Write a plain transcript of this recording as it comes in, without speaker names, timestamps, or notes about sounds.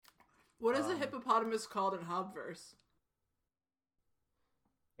What is a hippopotamus called in Hobverse?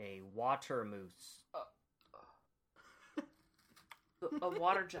 A water moose. A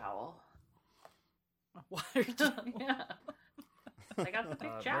water jowl. Water jowl. Yeah. I got the big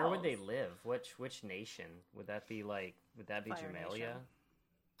jowls. Where would they live? Which nation? Would that be Fire Jamalia?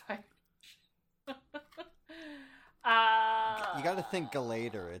 You got to think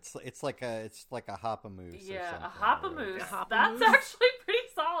Galator. It's like a hoppamoose. Yeah, or a something. hoppamoose. That's actually pretty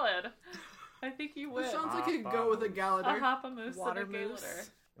solid. I think you would. It sounds like you go with a A Galator. hoppamoose Water and a moose. Galator.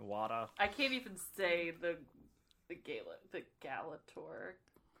 Water. I can't even say the Galator.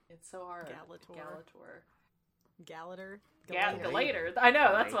 It's so hard. Galator. Galator. Galator. I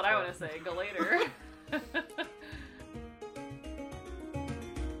know, that's what I want to say. Galator.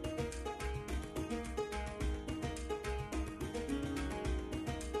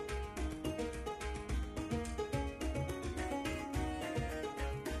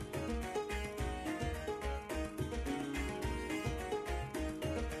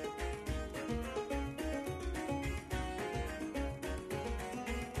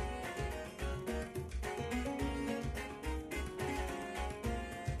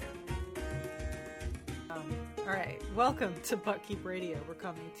 All right, welcome to Buttkeep Radio. We're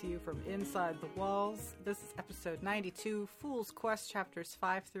coming to you from inside the walls. This is episode 92, Fool's Quest, chapters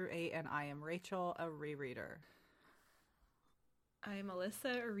 5 through 8, and I am Rachel, a rereader. I'm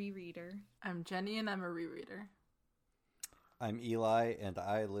Alyssa, a rereader. I'm Jenny, and I'm a rereader. I'm Eli, and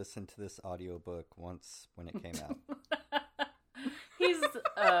I listened to this audiobook once when it came out. He's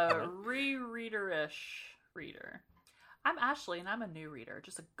a rereader-ish reader. I'm Ashley, and I'm a new reader.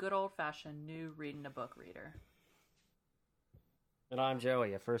 Just a good old-fashioned new reading a book reader. And I'm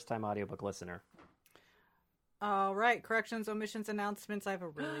Joey, a first-time audiobook listener. All right, corrections, omissions, announcements. I have a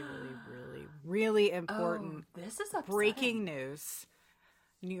really important This is upsetting. breaking news.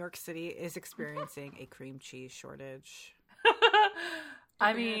 New York City is experiencing a cream cheese shortage.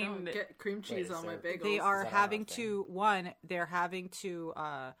 I don't mean, get cream cheese on my bagels. They are that a having thing? to, they're having to,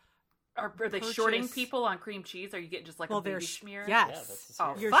 are they purchase- shorting people on cream cheese? Or you get just like a they're baby schmear? yes. Yeah, that's the Oh,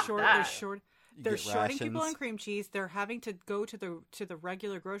 spirit. You're fuck short. that. They're short. You They're get shorting people rations. on cream cheese. They're having to go to the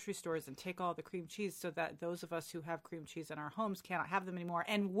regular grocery stores and take all the cream cheese so that those of us who have cream cheese in our homes cannot have them anymore.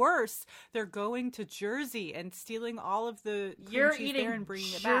 And worse, they're going to Jersey and stealing all of the cream You're cheese eating there and bringing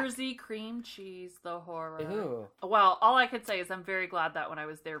it back. Jersey cream cheese, the horror. Ew. Well, all I could say is I'm very glad that when I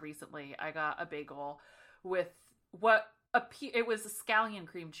was there recently, I got a bagel with it was a scallion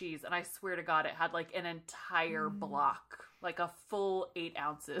cream cheese, and I swear to God, it had like an entire block, like a full 8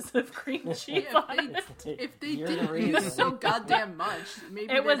 ounces of cream cheese Yeah, on it. if they You're the didn't reason. use so goddamn much, maybe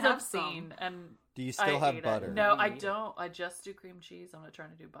It they'd was have obscene, and Do you I still have hate butter? It. No, You I need it. don't. I just do cream cheese. I'm not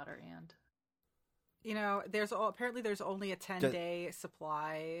trying to do butter and. You know, apparently there's only a 10-day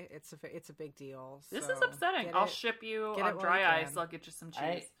supply. It's a big deal. This so is upsetting. get I'll it- ship you get it on while dry you ice. can. I'll get you some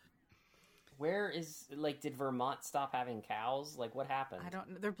cheese. Where is, did Vermont stop having cows? Like, what happened? I don't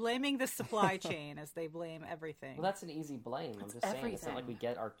know. They're blaming the supply chain as they blame everything. Well, that's an easy blame. I'm just saying. It's not like we everything.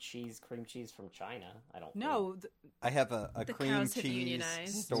 get our cream cheese from China. I don't no, think. I have a The cream cows have cheese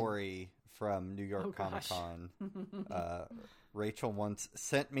unionized. story from New York Oh, Comic gosh. Con. Rachel once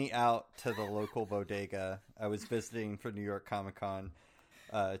sent me out to the local bodega I was visiting for New York Comic Con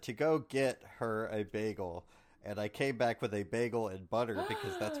to go get her a bagel. And I came back with a bagel and butter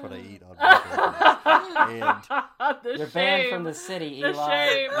because that's what I eat on my bagels. And The You're shame. banned from the city, The Eli.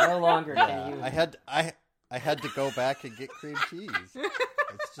 shame. No longer can you. I had to go back and get cream cheese.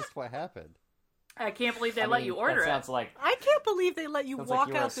 It's just what happened. I can't believe they I let mean, you order that it. sounds like I can't believe they let you Sounds like walk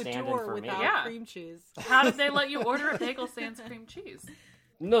you were out the stand-in door for me. without Yeah. cream cheese. How did they let you order a bagel sans cream cheese?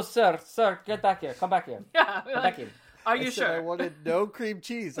 no, sir, get back here, come back here, Yeah. come back here. Are I you said I sure? wanted no cream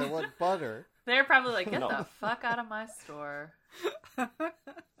cheese. I want butter. They're probably like, get No. the fuck out of my store.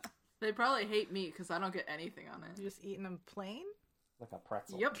 They probably hate meat because I don't get anything on it. You're just eating them plain? Like a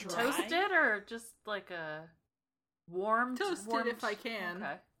pretzel. Yep, Dry? Toasted or just like a warmed? Toasted if I can.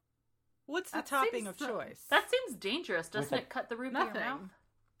 Okay. What's the That topping seems of so- choice? That seems dangerous. Doesn't With a- it cut the roof of your Nothing. mouth?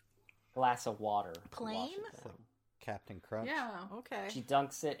 Glass of water. to Plain? wash it down. Captain Crunch. Yeah. Okay. She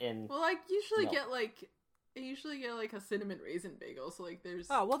dunks it in. Well, I usually No. get like a cinnamon raisin bagel. So like there's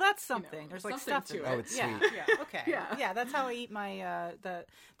Oh well, that's you know, something. There's like something stuff to in it. Oh, it's yeah, sweet. yeah, okay, Yeah. yeah. That's how I eat my that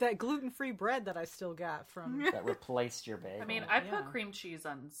gluten-free bread that I still got from. That replaced your bagel. I mean, I Yeah. put cream cheese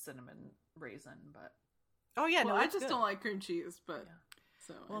on cinnamon raisin, but Oh yeah, well, no, I it's just good. don't like cream cheese, but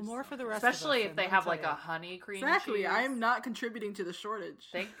so I Well, just more don't for the like rest. especially of us, if they let me have tell like ya. a honey cream it. Exactly. cheese. I am not contributing to the shortage.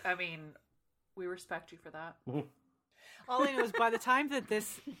 I mean, we respect you for that. All I know is by the time that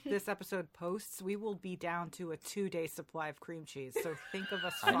this episode posts, we will be down to a 2-day supply of cream cheese. So think of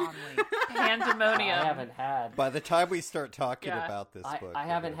us fondly. Pandemonium. I haven't had. By the time we start talking Yeah. about this book, I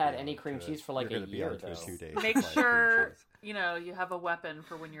haven't had any cream cheese for like we're a gonna be year, on to though. 2 days Make supply of cream sure, cheese. you have a weapon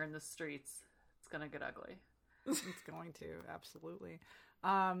for when you're in the streets. It's going to get ugly. It's going to, absolutely.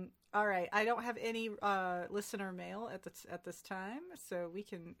 All right, I don't have any listener mail at this time, so we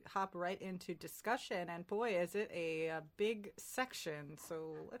can hop right into discussion. And boy, is it a big section!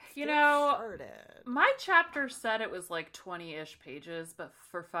 So let's get started. My chapter said it was like 20-ish pages, but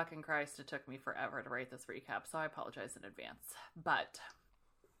for fucking Christ, it took me forever to write this recap, so I apologize in advance. But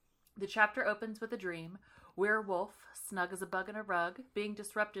the chapter opens with a dream. Werewolf, snug as a bug in a rug, being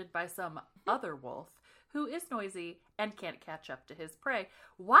disrupted by some other wolf who is noisy and can't catch up to his prey.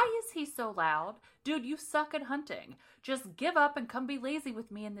 Why is he so loud? Dude, you suck at hunting. Just give up and come be lazy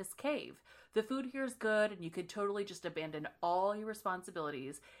with me in this cave. The food here is good and you could totally just abandon all your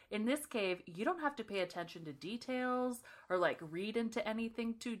responsibilities. In this cave, you don't have to pay attention to details or read into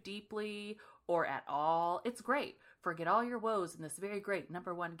anything too deeply or at all. It's great. Forget all your woes in this very great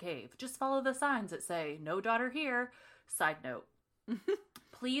 #1 cave. Just follow the signs that say, no daughter here. Side note.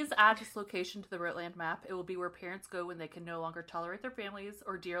 Please add this location to the Rutland map. It will be where parents go when they can no longer tolerate their families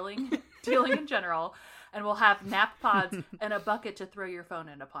or dealing in general, and we'll have nap pods and a bucket to throw your phone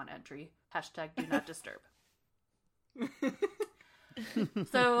in upon entry. #do not disturb.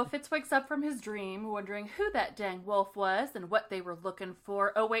 So Fitz wakes up from his dream, wondering who that dang wolf was and what they were looking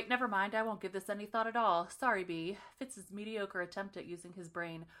for. Oh wait, never mind, I won't give this any thought at all. Sorry, B. Fitz's mediocre attempt at using his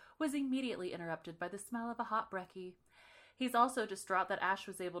brain was immediately interrupted by the smell of a hot brekkie. He's also distraught that Ash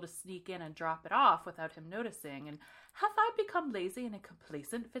was able to sneak in and drop it off without him noticing. And have I become lazy and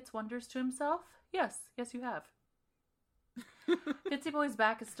complacent? Fitz wonders to himself. Yes, you have. Fitzy Boy's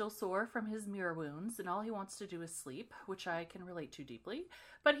back is still sore from his mirror wounds, and all he wants to do is sleep, which I can relate to deeply,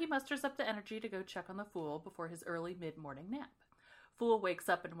 but he musters up the energy to go check on the Fool before his early mid-morning nap. Fool wakes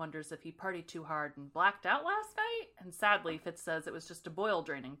up and wonders if he partied too hard and blacked out last night, and sadly, Fitz says it was just a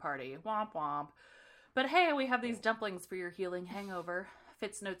boil-draining party. Womp womp. But hey, we have these dumplings for your healing hangover.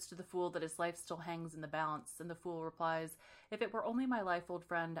 Fitz notes to the Fool that his life still hangs in the balance, and the Fool replies, if it were only my life, old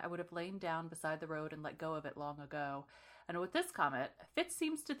friend, I would have lain down beside the road and let go of it long ago. And with this comment, Fitz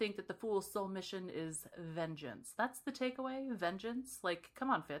seems to think that the Fool's sole mission is vengeance. That's the takeaway? Vengeance? Come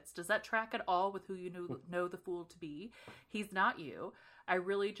on, Fitz. Does that track at all with who you know the Fool to be? He's not you. I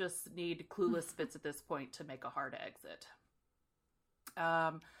really just need clueless Fitz at this point to make a hard exit.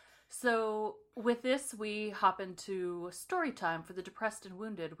 So with this, we hop into story time for the depressed and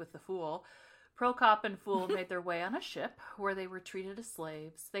wounded with the Fool. Prokop and Fool made their way on a ship where they were treated as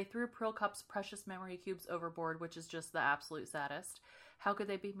slaves. They threw Prokop's precious memory cubes overboard, which is just the absolute saddest. How could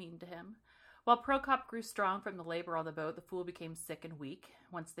they be mean to him? While Prokop grew strong from the labor on the boat, the Fool became sick and weak.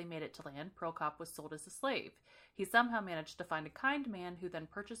 Once they made it to land, Prokop was sold as a slave. He somehow managed to find a kind man who then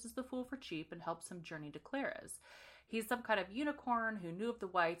purchases the Fool for cheap and helps him journey to Clara's. He's some kind of unicorn who knew of the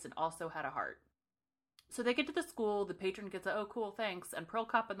whites and also had a heart. So they get to the school, the patron gets a, oh cool, thanks, and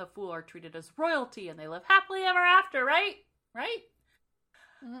Prokop and the Fool are treated as royalty and they live happily ever after, right? Right?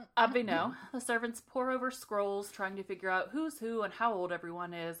 No. The servants pore over scrolls trying to figure out who's who and how old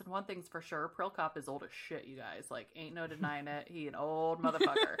everyone is, and one thing's for sure, Prokop is old as shit, you guys. Ain't no denying it. He an old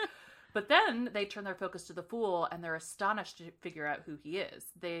motherfucker. But then they turn their focus to the Fool and they're astonished to figure out who he is.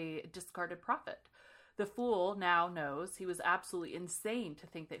 They discarded Prophet. The Fool now knows he was absolutely insane to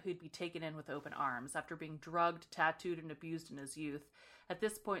think that he'd be taken in with open arms after being drugged, tattooed, and abused in his youth. At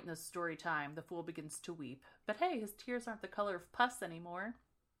this point in the story time, the Fool begins to weep. But hey, his tears aren't the color of pus anymore.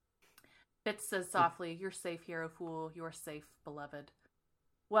 Fitz says softly, you're safe, hero Fool. You're safe, beloved.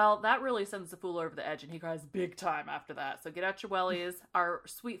 Well, that really sends the Fool over the edge, and he cries big time after that. So get out your wellies. Our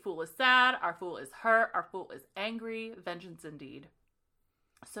sweet Fool is sad. Our Fool is hurt. Our Fool is angry. Vengeance indeed.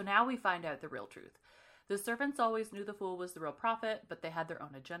 So now we find out the real truth. The servants always knew the Fool was the real prophet, but they had their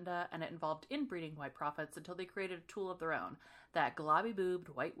own agenda, and it involved inbreeding white prophets until they created a tool of their own, that globby-boobed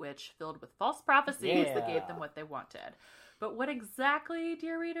white witch filled with false prophecies that gave them what they wanted. But what exactly,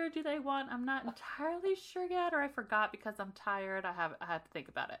 dear reader, do they want? I'm not entirely sure yet, or I forgot because I'm tired. I have to think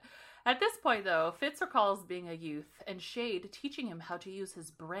about it. At this point, though, Fitz recalls being a youth, and Shade teaching him how to use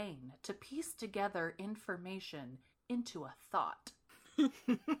his brain to piece together information into a thought.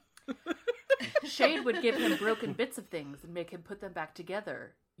 Shade would give him broken bits of things and make him put them back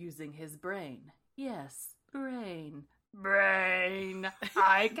together using his brain. Yes, brain. Brain.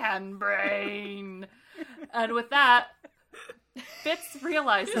 I can brain. And with that, Fitz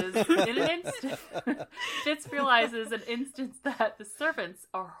realizes in an instant that the servants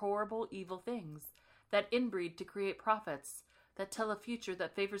are horrible, evil things. that inbreed to create prophets, that tell a future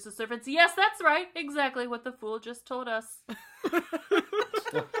that favors the servants. Yes, that's right. Exactly what the fool just told us.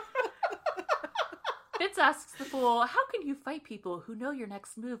 Fitz asks the fool, how can you fight people who know your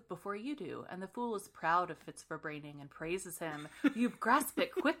next move before you do? And the fool is proud of Fitz for braining and praises him. You grasp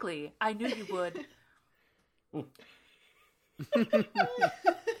it quickly. I knew you would.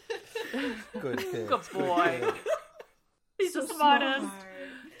 Good Fitz. Good boy. He's the smartest.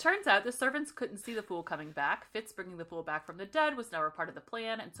 Turns out the servants couldn't see the fool coming back. Fitz bringing the fool back from the dead was never part of the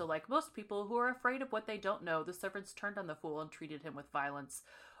plan, and so like most people who are afraid of what they don't know, the servants turned on the fool and treated him with violence.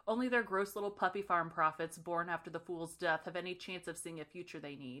 Only their gross little puppy farm prophets, born after the fool's death, have any chance of seeing a future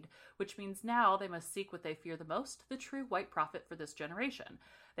they need, which means now they must seek what they fear the most, the true white prophet for this generation.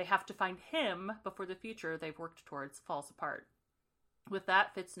 They have to find him before the future they've worked towards falls apart. With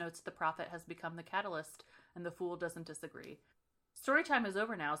that, Fitz notes the prophet has become the catalyst, and the fool doesn't disagree. Storytime is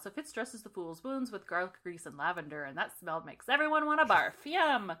over now, so Fitz dresses the fool's wounds with garlic grease and lavender, and that smell makes everyone want to barf.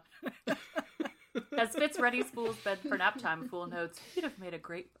 Yum! As Fitz readies Fool's bed for nap time, Fool notes, he'd have made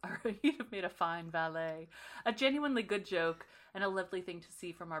a fine valet. A genuinely good joke, and a lovely thing to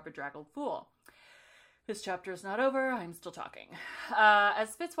see from our bedraggled Fool. This chapter is not over, I'm still talking.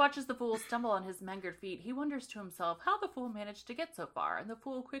 As Fitz watches the Fool stumble on his mangled feet, he wonders to himself how the Fool managed to get so far, and the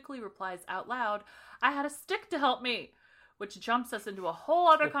Fool quickly replies out loud, I had a stick to help me! Which jumps us into a whole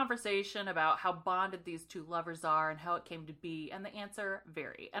other conversation about how bonded these two lovers are and how it came to be, and the answer,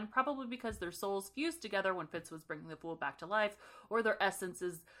 very. And probably because their souls fused together when Fitz was bringing the fool back to life, or their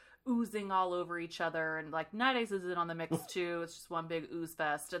essences oozing all over each other, and like Night Ace is in on the mix too. It's just one big ooze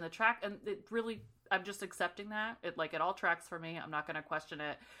fest, and the track, and it really, I'm just accepting that. It all tracks for me. I'm not going to question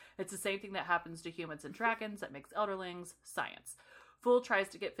it. It's the same thing that happens to humans and dragons that makes elderlings science. Fool tries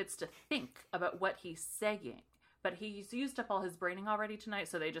to get Fitz to think about what he's saying. But he's used up all his braining already tonight,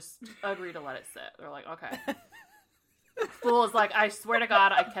 so they just agree to let it sit. They're like, okay. Fool is like, I swear to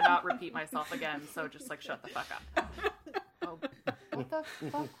God, I cannot repeat myself again, so just like shut the fuck up. Oh, what the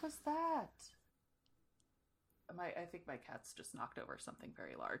fuck was that? I think my cat's just knocked over something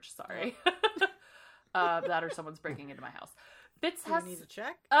very large. Sorry. That or someone's breaking into my house. Fitz has. Do you need to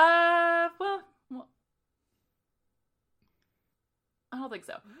check? Well, I don't think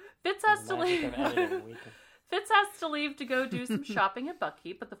so. Fitz has to leave. Fitz has to leave to go do some shopping at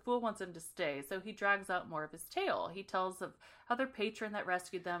Buckkeep, but the fool wants him to stay, so he drags out more of his tale. He tells of how their patron that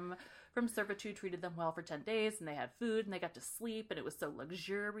rescued them from servitude treated them well for 10 days, and they had food, and they got to sleep, and it was so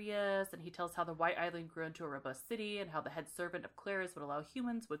luxurious, and he tells how the White Island grew into a robust city, and how the head servant of Claris would allow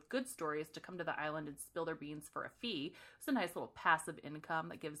humans with good stories to come to the island and spill their beans for a fee. It's a nice little passive income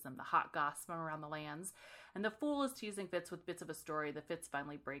that gives them the hot gossip from around the lands. And the fool is teasing Fitz with bits of a story. The Fitz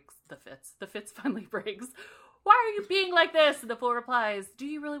finally breaks. Why are you being like this? And the fool replies, do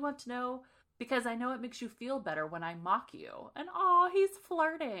you really want to know? Because I know it makes you feel better when I mock you. And aw, he's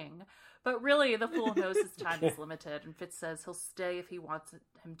flirting. But really, the fool knows his time is limited, and Fitz says he'll stay if he wants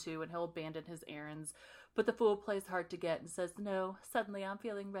him to, and he'll abandon his errands. But the fool plays hard to get and says, no, suddenly I'm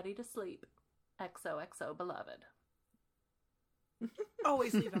feeling ready to sleep. XOXO, beloved.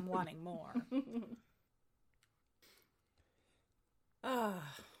 Always leave him wanting more.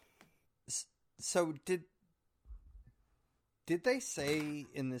 So did they say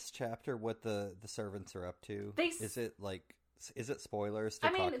in this chapter what the servants are up to? Is it spoilers to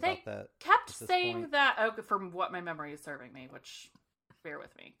talk about that? Kept saying that from what my memory is serving me, which bear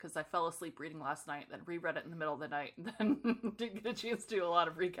with me because I fell asleep reading last night, then reread it in the middle of the night, and then didn't get a chance to do a lot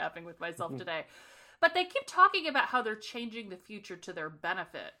of recapping with myself today. But they keep talking about how they're changing the future to their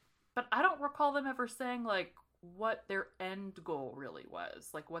benefit. But I don't recall them ever saying like what their end goal really was,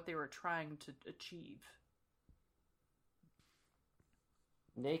 like what they were trying to achieve.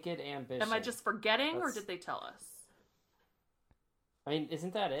 Naked ambition. Am I just forgetting, or did they tell us? I mean,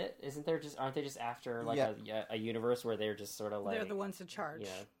 isn't that it? Aren't they just after like a universe where they're just sort of like they're the ones in charge? Yeah,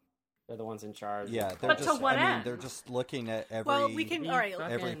 they're the ones in charge. Yeah, but to what end? They're just looking at every. Well, we can. All right,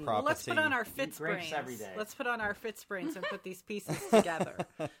 every prophecy. Let's put on our Fitz brains. Every day. Let's put on our Fitz brains and put these pieces together.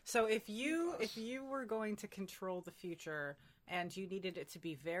 So if you were going to control the future and you needed it to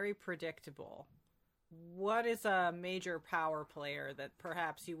be very predictable, what is a major power player that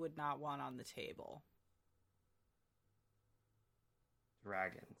perhaps you would not want on the table?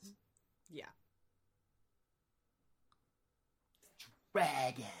 Dragons. Yeah.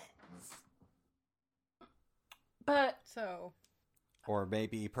 Dragons. But so, or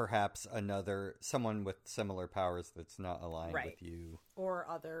maybe perhaps someone with similar powers that's not aligned with you, or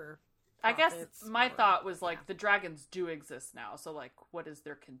other. I guess my thought was like the dragons do exist now, so like, what is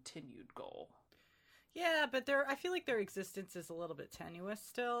their continued goal? Yeah, but I feel like their existence is a little bit tenuous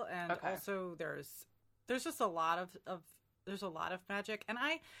still, and also there's There's just a lot of there's a lot of magic, and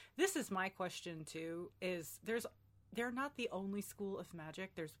this is my question too, is they're not the only school of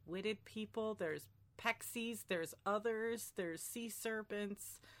magic. There's witted people, there's Pixies, there's others, there's sea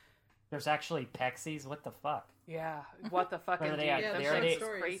serpents. There's actually Pixies. What the fuck? Yeah, what the fuck? Are they? Indeed. Yeah, Those stories.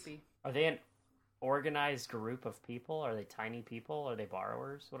 are crazy. Are they an organized group of people? Are they tiny people? Are they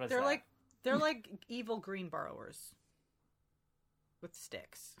borrowers? What is They're that? they're like evil green burrowers with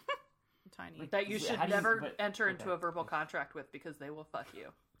sticks. Tiny. That you should How do you- never but- enter into okay. a verbal contract with because they will fuck you.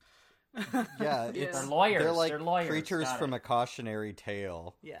 Yeah, it's, They're lawyers. They're like They're lawyers. creatures Got from it. a cautionary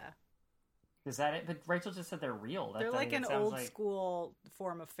tale. Yeah. Is that it? But Rachel just said they're real. They're like an sounds old like... school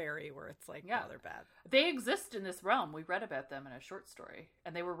form of fairy where it's like, Yeah. oh, they're bad. They exist in this realm. We read about them in a short story,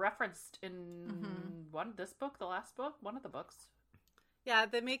 and they were referenced in this book, the last book, one of the books. Yeah,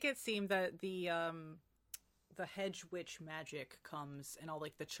 they make it seem that the hedge witch magic comes, and all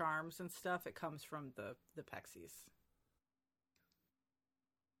like the charms and stuff, it comes from the Pixies.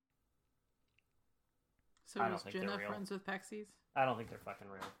 So I don't is think they're Jenna real. friends with Pixies? I don't think they're fucking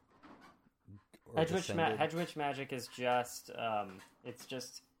real. Or descended. Hedge witch magic is just,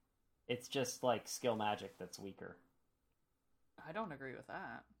 it's just like skill magic that's weaker. I don't agree with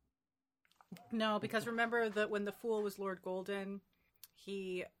that. No, because remember that when the fool was Lord Golden,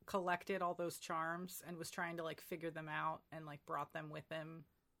 he collected all those charms and was trying to like figure them out and like brought them with him.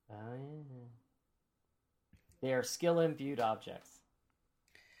 Oh yeah. They are skill imbued objects.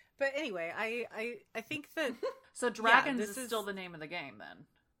 But anyway, I think that So dragons this is is- still the name of the game, then.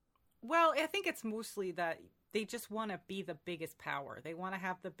 well, I think it's mostly that they just want to be the biggest power. They want to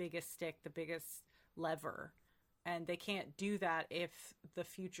have the biggest stick, the biggest lever. And they can't do that if the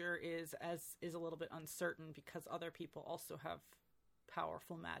future is a little bit uncertain because other people also have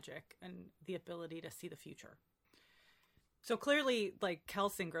powerful magic and the ability to see the future. So clearly, like,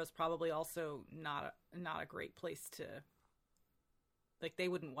 Kelsingra's probably also not a great place to... Like, they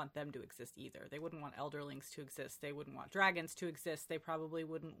wouldn't want them to exist either. They wouldn't want elderlings to exist. They wouldn't want dragons to exist. They probably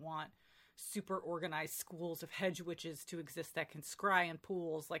wouldn't want super organized schools of hedge witches to exist that can scry in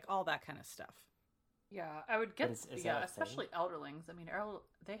pools, like all that kind of stuff. Yeah, I would get. Is that a yeah, thing? especially elderlings. I mean,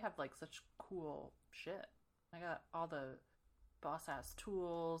 they have like such cool shit. I got all the boss ass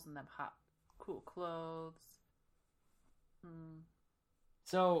tools and them hot, cool clothes.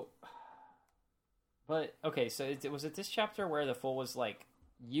 So, but okay, so was it this chapter where the fool was like,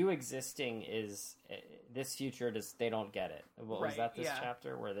 "You existing is this future? They don't get it." Was Right, that this yeah.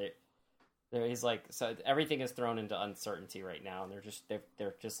 chapter where he's like, so everything is thrown into uncertainty right now, and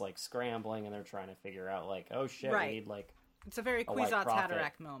they're just like scrambling, and they're trying to figure out like, oh shit, Right. we need like It's a very A white Kwisatz prophet.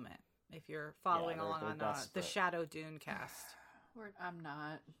 Haderach moment, if you're following they're- along they're on the desperate. Shadow Dune cast. I'm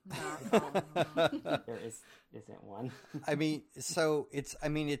not. there isn't one. I mean, so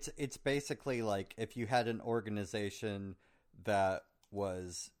it's basically like if you had an organization that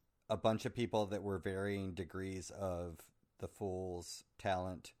was a bunch of people that were varying degrees of the fool's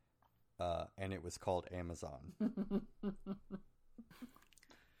talent, and it was called Amazon.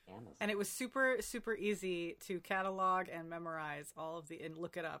 Amazon. And it was super, super easy to catalog and memorize all of and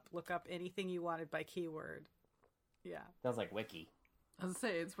look it up. Look up anything you wanted by keyword. Yeah. Sounds like Wiki. I was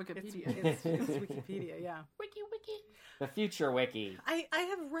gonna say it's It's, Wikipedia. it's Wikipedia, yeah. Wiki. The future Wiki. I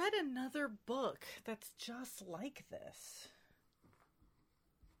have read another book that's just like this.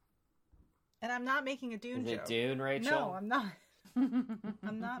 And I'm not making a Dune Is joke. it Dune, Rachel? No, I'm not.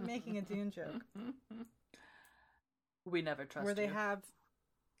 I'm not making a Dune joke. We never trust Where they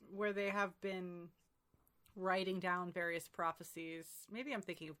you. have been writing down various prophecies. Maybe I'm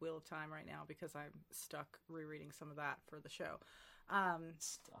thinking of Wheel of Time right now because I'm stuck rereading some of that for the show.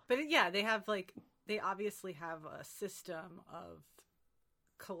 Stuff. But yeah, they obviously have a system of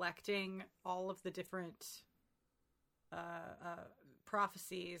collecting all of the different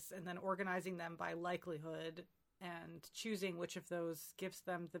prophecies and then organizing them by likelihood and choosing which of those gives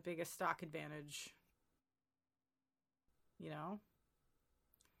them the biggest stock advantage. You know?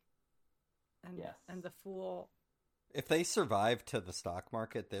 And, Yes. and the fool... If they survive to the stock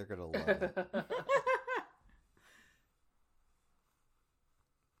market, they're gonna love it.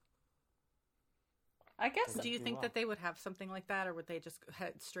 I guess. Do you do think well. that they would have something like that, or would they just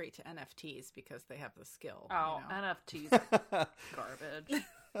head straight to NFTs because they have the skill? Oh, you know? NFTs are garbage.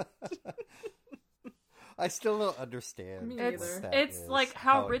 I still don't understand. Me what neither. that It's is, like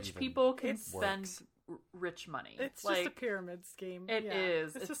how it rich even people can works. spend rich money. It's like, just a pyramid scheme. It Yeah.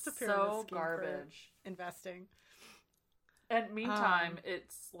 is. It's just a It's pyramid so scheme for garbage. investing. And meantime, Um,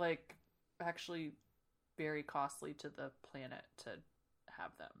 it's like actually very costly to the planet to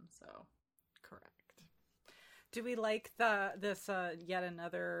have them. So Correct. Do we like this yet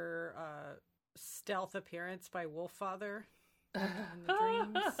another stealth appearance by Wolffather in the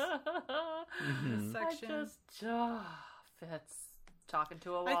dreams Mhm. section. Fitz talking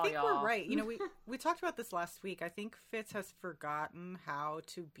to a wall, I think y'all. we're right. You know, we talked about this last week. I think Fitz has forgotten how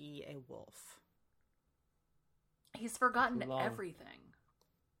to be a wolf. He's forgotten Too long. everything.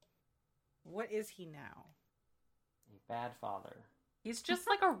 What is he now? A bad father. He's just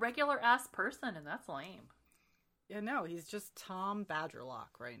like a regular ass person, and that's lame. Yeah, no, he's just Tom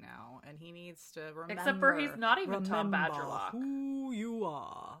Badgerlock right now, and he needs to remember. Except for he's not even Tom remember Badgerlock. who you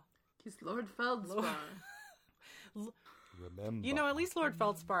are. He's Lord Feldspar. Remember. You know, at least Lord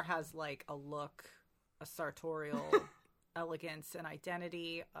Feldspar has like a look, a sartorial elegance, an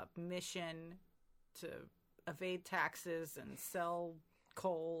identity, a mission to evade taxes and sell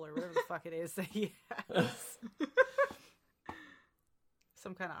coal or whatever the fuck it is that he has.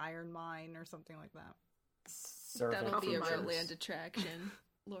 Some kind of iron mine or something like that. Servant That'll be a creatures. Roland attraction.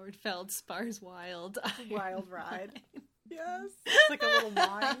 Lord Feldspar's wild Wild ride. Yes. It's like a little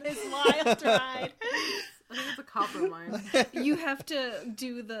mine. His wild ride. I think it's a copper mine. You have to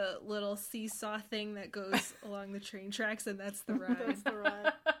do the little seesaw thing that goes along the train tracks, and that's the ride. That's the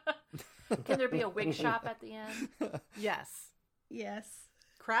ride. Can there be a wig shop at the end? Yes. Yes.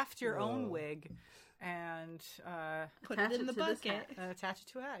 Craft your own Whoa. wig and Put Attach it in it the to this bucket. hat. attach it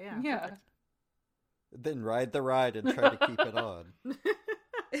to a hat. Yeah. Yeah. Perfect. Then ride the ride and try to keep it on.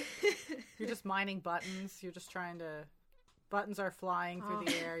 You're just mining buttons. You're just trying to. Buttons are flying through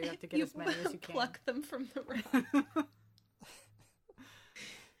the air. You have to get as many as you can. Pluck them from the rack.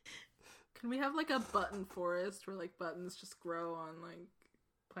 Can we have like a button forest where like buttons just grow on like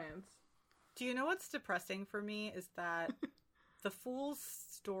plants? Do you know what's depressing for me is that the Fool's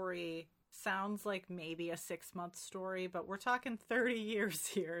story sounds like maybe a 6-month story, but we're talking 30 years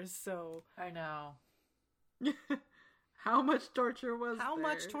here. So I know. How much torture was how there?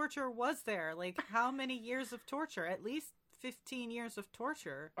 much torture was there? Like, how many years of torture? At least 15 years of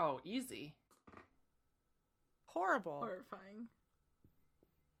torture. Oh, easy. Horrible. Horrifying.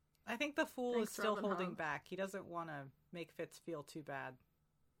 I think the Fool Thanks, is still Robin holding Hobb. back. He doesn't want to make Fitz feel too bad.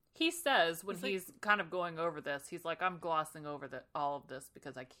 He says when It's like- he's kind of going over this, he's like, I'm glossing over all of this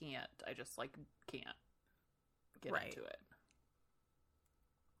because I can't. I just like can't get Right. into it.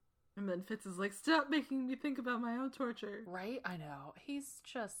 And then Fitz is like, stop making me think about my own torture. Right? I know. He's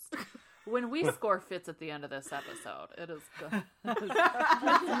just. When we score Fitz at the end of this episode, it is good.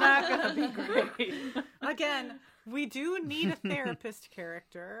 It's not going to be great. Again, we do need a therapist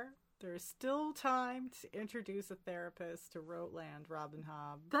character. There's still time to introduce a therapist to Rotland, Robin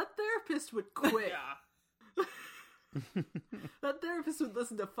Hobb. That therapist would quit. Yeah. That therapist would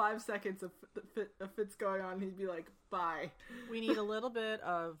listen to 5 seconds of Fitz going on and he'd be like, bye. We need a little bit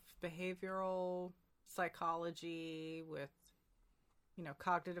of behavioral psychology with, you know,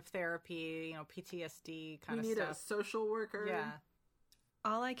 cognitive therapy, you know, PTSD kind We of need stuff. a social worker. Yeah.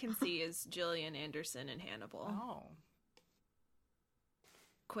 All I can see is Gillian Anderson and Hannibal Oh.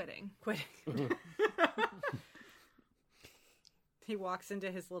 quitting. Quitting. He walks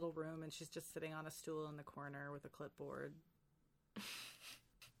into his little room and she's just sitting on a stool in the corner with a clipboard.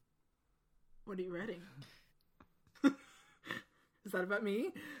 What are you writing? Is that about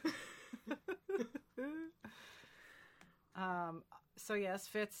me? So yes,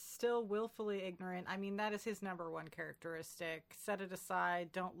 Fitz still willfully ignorant. I mean, that is his number one characteristic. Set it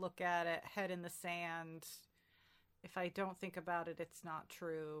aside, don't look at it, head in the sand. If I don't think about it, it's not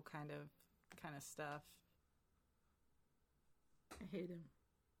true, kind of stuff. I hate him.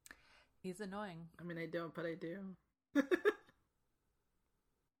 He's annoying. I mean, I don't, but I do.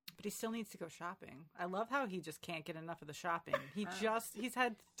 But he still needs to go shopping. I love how he just can't get enough of the shopping. He's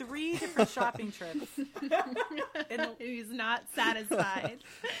had 3 different shopping trips. He's not satisfied.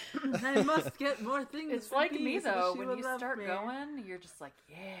 I must get more things. It's for like Bee me so though. she When will you love start me. going, you're just like,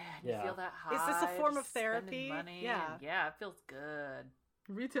 yeah, and Yeah. you feel that high. Is this a form just of therapy? spending Money, Yeah. and yeah, it feels good.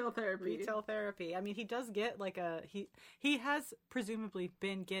 Retail therapy. Retail therapy. I mean, he does get like he has presumably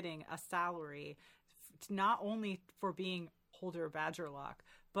been getting a salary, not only for being Holder of Badgerlock,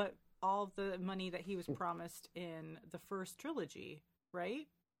 but all the money that he was promised in the first trilogy, right?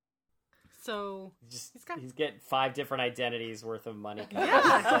 So He's getting 5 different identities worth of money.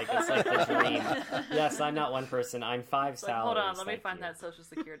 Yeah. It's like the dream. Yes, I'm not one person. I'm 5 Like, salaries. hold on, let me thank find you. that social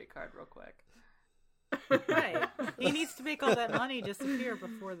security card real quick. right, he needs to make all that money disappear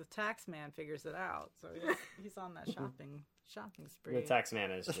before the tax man figures it out. So he's on that shopping spree. The tax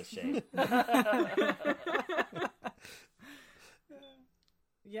man is just Shade.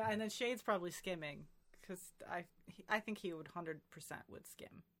 Yeah, and then Shade's probably skimming because I think he would 100% would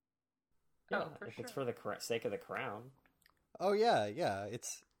skim. Yeah, Oh, for if sure. it's for the sake of the crown. Oh yeah, yeah.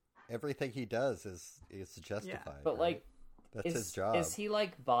 It's everything he does is justified. But like, that's his job. Is he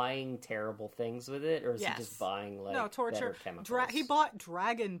like buying terrible things with it, or is he just buying like torture better chemicals? he bought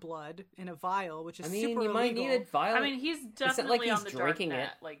dragon blood in a vial, which is super you illegal. might need a vial. I mean, he's definitely like he's on the drinking dark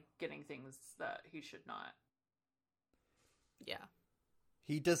net, it. like getting things that he should not. Yeah.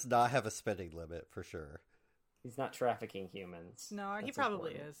 He does not have a spending limit for sure. He's not trafficking humans. No, he That's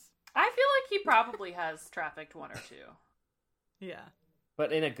probably important. is. I feel like he probably has trafficked one or two. Yeah.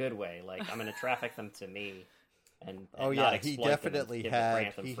 But in a good way. Like, I'm going to traffic them to me. And Oh not yeah, he exploit them and definitely give had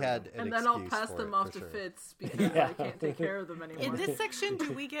Grantham he freedom. had an And then I'll excuse pass for them it, off for to sure. Fitz because Yeah. I can't take care of them anymore. In this section,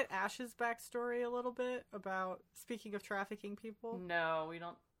 do we get Ash's backstory a little bit about, speaking of trafficking people? No, we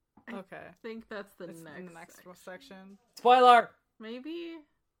don't. Okay. I think that's the It's next, in the next section. Spoiler! Maybe?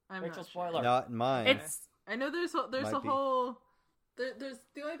 I'm Rachel, not sure. spoiler. Not in mine. It's I know there's Might a be. whole there's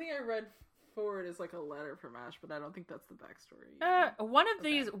the only thing I read forward is like a letter from Ash, but I don't think that's the backstory. one of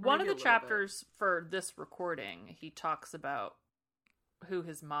these. Okay, One of maybe the a little chapters for this recording, he talks about who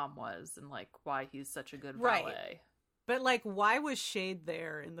his mom was and like why he's such a good Right. valet. But, like, why was Shade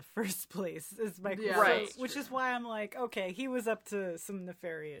there in the first place? Is my Yeah, question. Right. Which is why I'm like, okay, he was up to some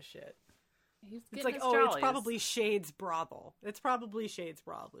nefarious shit. He's It's getting like, his oh, it's jollies. probably Shade's brothel. It's probably Shade's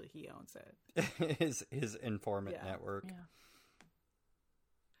brothel. He owns it. his informant Yeah. network. Yeah.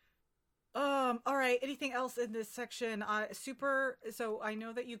 All right. Anything else in this section? So I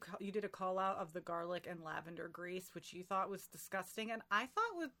know that you did a call out of the garlic and lavender grease, which you thought was disgusting, and I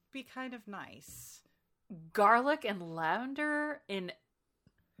thought would be kind of nice. Garlic and lavender in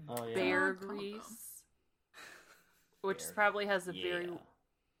Oh, yeah. bear Oh, grease, which Bear- probably has a very Yeah.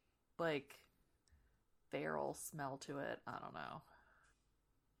 like feral smell to it. I don't know.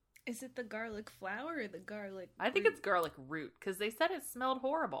 Is it the garlic flour or the garlic? I think root? it's garlic root because they said it smelled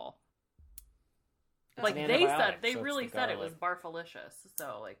horrible. Oh. Like an they antibiotic, said, they so it's really the said it was garlic. barfalicious.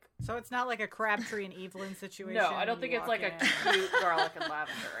 So like, So it's not like a Crabtree and Evelyn situation. no, I don't You think it's walk like a in. cute garlic and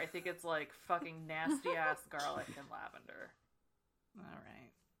lavender. I think it's like fucking nasty ass garlic and lavender. All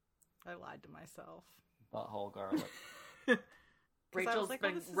right. I lied to myself. Butthole garlic. I was Rachel's like, oh,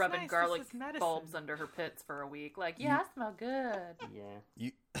 been this is rubbing nice, this garlic is medicine. bulbs under her pits for a week. Like, yeah, I smell good. Yeah.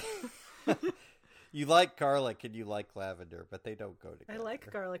 You you like garlic and you like lavender, but they don't go I together.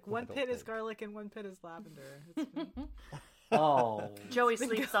 like garlic. One don't pit is think. garlic and one pit is lavender. It's been, Oh. Joey been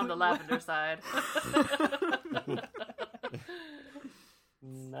sleeps on the going lavender side.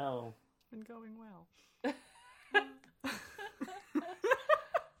 No. been going well.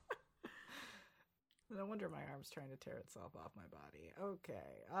 No wonder my arm's trying to tear itself off my body.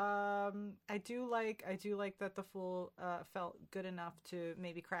 Okay. I do like that the fool felt good enough to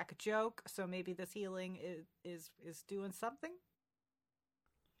maybe crack a joke. So maybe this healing is doing something.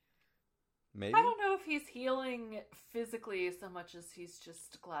 Maybe. I don't know if he's healing physically so much as he's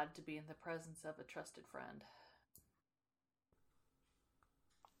just glad to be in the presence of a trusted friend.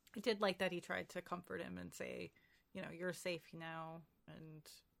 I did like that he tried to comfort him and say, you know, you're safe now, and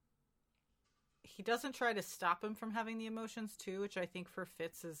he doesn't try to stop him from having the emotions too, which I think for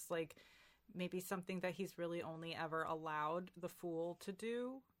Fitz is like maybe something that he's really only ever allowed the fool to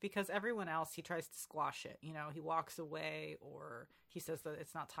do, because everyone else he tries to squash it. You know, he walks away or he says that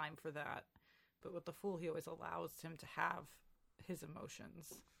it's not time for that. But with the fool, he always allows him to have his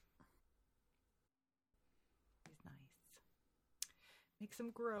emotions. He's nice. Makes him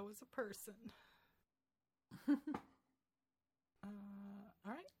grow as a person. All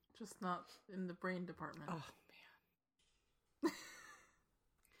right. Just not in the brain department. Oh, man.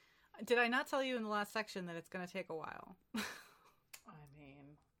 Did I not tell you in the last section that it's going to take a while? I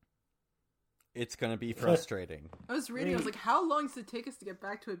mean, It's going to be frustrating. I was reading, I was like, how long does it take us to get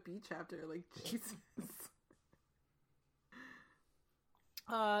back to a B chapter? Like, Jesus.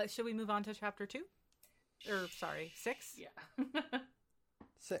 Should we move on to chapter 2? Or, sorry, 6? yeah.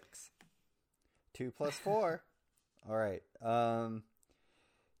 6. 2 plus 4. All right.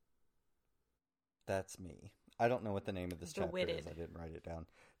 That's me. I don't know what the name of this The chapter Witted. is. I didn't write it down.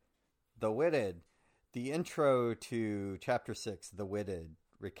 The Witted. The intro to chapter 6, The Witted,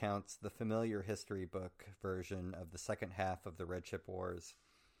 recounts the familiar history book version of the second half of the Red Ship Wars.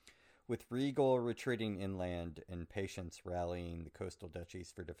 With Regal retreating inland and Patience rallying the coastal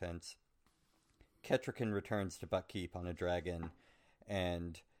duchies for defense, Ketrican returns to Buckkeep on a dragon,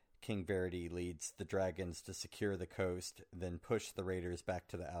 and King Verity leads the dragons to secure the coast, then push the raiders back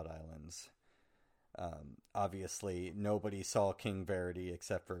to the Out Islands. Obviously, nobody saw King Verity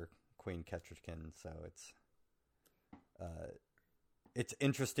except for Queen Ketrican, so it's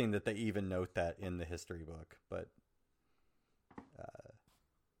interesting that they even note that in the history book. But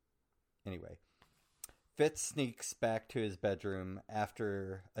anyway, Fitz sneaks back to his bedroom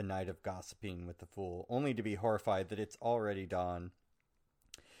after a night of gossiping with the fool, only to be horrified that it's already dawn.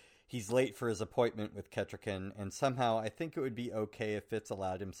 He's late for his appointment with Kettricken, and somehow I think it would be okay if Fitz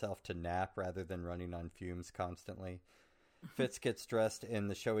allowed himself to nap rather than running on fumes constantly. Fitz gets dressed in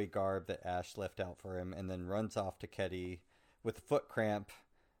the showy garb that Ash left out for him, and then runs off to Ketty with a foot cramp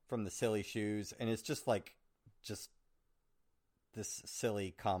from the silly shoes, and it's just this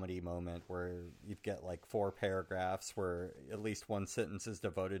silly comedy moment where you'd get like 4 paragraphs where at least one sentence is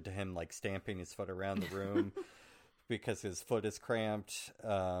devoted to him like stamping his foot around the room because his foot is cramped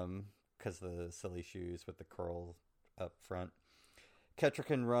because of the silly shoes with the curl up front.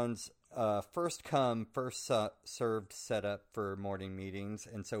 Kettricken runs first come, first served setup for morning meetings,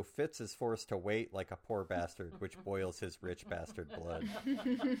 and so Fitz is forced to wait like a poor bastard, which boils his rich bastard blood.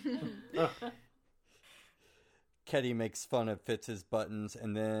 Ketty makes fun of Fitz's buttons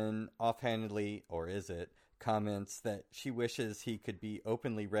and then offhandedly, or is it, comments that she wishes he could be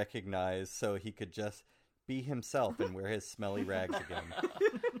openly recognized so he could just be himself and wear his smelly rags again.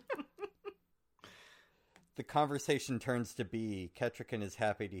 The conversation turns to Bee. Kettricken is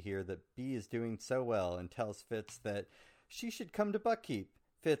happy to hear that Bee is doing so well and tells Fitz that she should come to Buckkeep.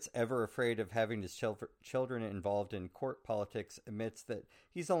 Fitz, ever afraid of having his children involved in court politics, admits that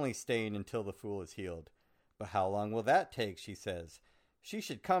he's only staying until the fool is healed. But how long will that take, she says. She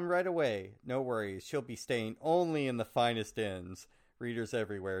should come right away. No worries, she'll be staying only in the finest inns. Readers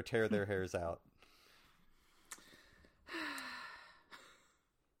everywhere tear their hairs out.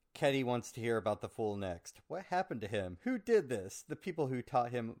 Ketty wants to hear about the fool next. What happened to him? Who did this? The people who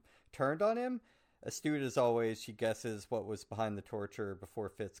taught him turned on him? Astute as always, she guesses what was behind the torture before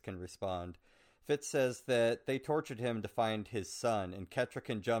Fitz can respond. Fitz says that they tortured him to find his son, and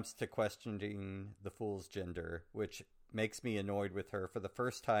Kettricken jumps to questioning the fool's gender, which makes me annoyed with her for the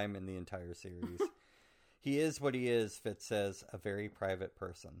first time in the entire series. He is what he is, Fitz says, a very private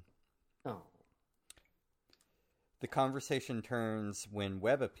person. Oh. The conversation turns when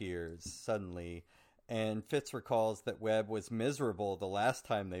Webb appears, suddenly, and Fitz recalls that Webb was miserable the last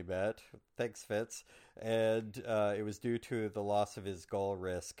time they met. Thanks, Fitz. And it was due to the loss of his gull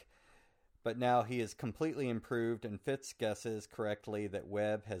Risk. But now he is completely improved, and Fitz guesses correctly that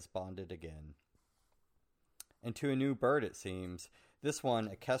Webb has bonded again. And to a new bird, it seems. This one,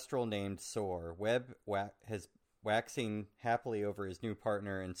 a kestrel named Soar. Webb has waxing happily over his new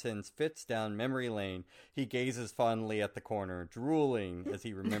partner and sends Fitz down memory lane. He gazes fondly at the corner, drooling as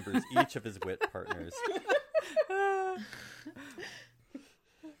he remembers each of his wit partners.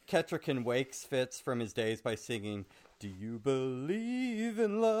 Kettricken wakes Fitz from his daze by singing, "Do you believe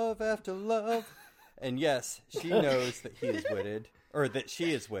in love after love?" And yes, she knows that he is witted, or that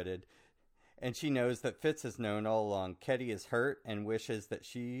she is witted. And she knows that Fitz has known all along. Ketty is hurt and wishes that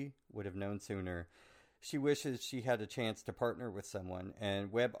she would have known sooner. She wishes she had a chance to partner with someone,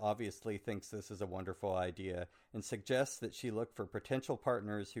 and Webb obviously thinks this is a wonderful idea and suggests that she look for potential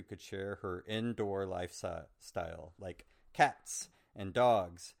partners who could share her indoor lifestyle, like cats and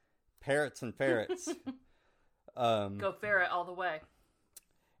dogs, parrots and ferrets. Go ferret all the way.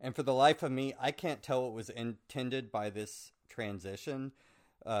 And for the life of me, I can't tell what was intended by this transition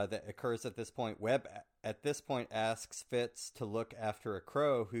that occurs at this point. Webb, at this point, asks Fitz to look after a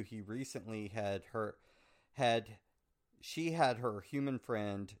crow who he recently had her human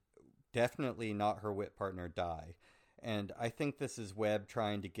friend, definitely not her wit partner, die. And I think this is Webb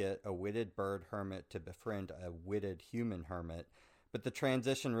trying to get a witted bird hermit to befriend a witted human hermit. But the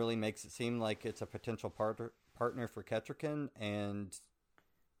transition really makes it seem like it's a potential partner for Kettricken, and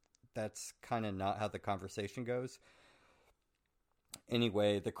that's kind of not how the conversation goes.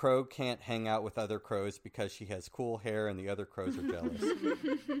 Anyway, the crow can't hang out with other crows because she has cool hair and the other crows are jealous.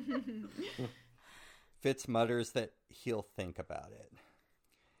 Fitz mutters that he'll think about it.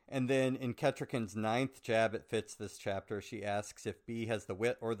 And then in Kettricken's 9th jab at Fitz this chapter, she asks if Bee has the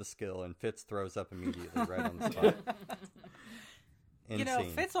wit or the skill, and Fitz throws up immediately right on the spot. You know,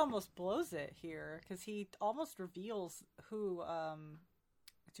 Fitz almost blows it here because he almost reveals who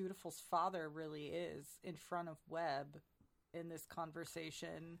Dutiful's father really is in front of Webb in this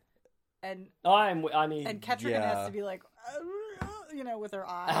conversation. And and Kettricken has to be like, with her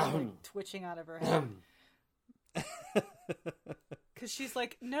eyes like, twitching out of her head. Because she's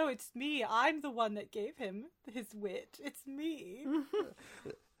like, no, it's me. I'm the one that gave him his wit. It's me.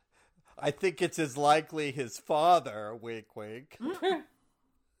 I think it's as likely his father, wink, wink.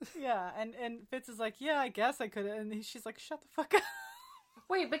 Yeah, and Fitz is like, yeah, I guess I could have. And she's like, shut the fuck up.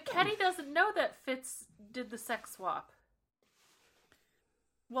 Wait, but Ketty doesn't know that Fitz did the sex swap.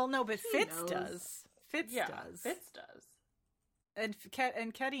 Well, no, but Fitz does. Fitz does. Fitz does. and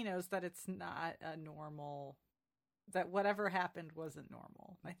Ketty knows that it's not a normal. That whatever happened wasn't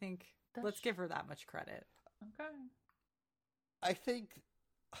normal. I think let's give her that much credit. Okay. I think.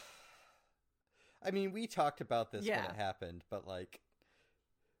 I mean, we talked about this when Yeah. it happened, but like,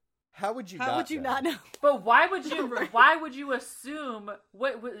 how would you? How not would you know? not know? But why would you? Why would you assume?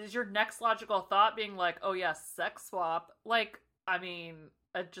 What is your next logical thought? Being like, oh yeah, sex swap. Like, I mean,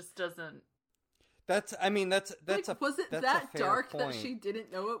 it just doesn't. That's. I mean, that's Like, a. was it that's that a fair dark that point. she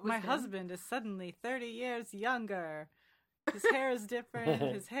didn't know it was My him? husband is suddenly 30 years younger. His hair is different.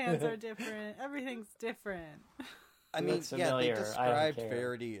 His hands are different. Everything's different. I He mean, looks yeah, they familiar. I don't described care.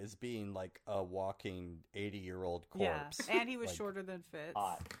 Verity as being like a walking 80-year-old corpse. Yeah, and he was Like, shorter than Fitz.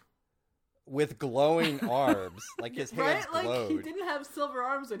 Hot. with glowing arms, like his hands Right? Like, glowed. he didn't have silver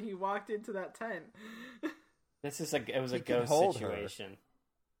arms when he walked into that tent. It was a He could ghost hold her. situation.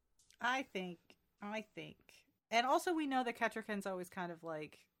 I think. And also we know that Ketterken's always kind of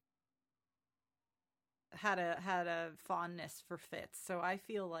like had a fondness for Fitz. So I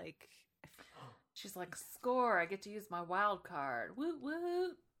feel like She's like, score! I get to use my wild card. Woot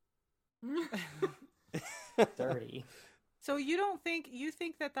woot. Dirty. So you think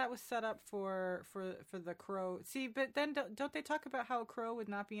that was set up for the crow? See, but then don't they talk about how a crow would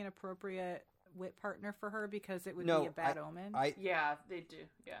not be an appropriate wit partner for her because it would be a bad omen? Yeah, they do.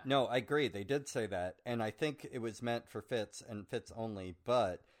 Yeah. No, I agree. They did say that, and I think it was meant for Fitz and Fitz only.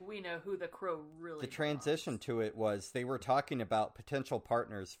 But We know who the crow really. the transition to it was they were talking about potential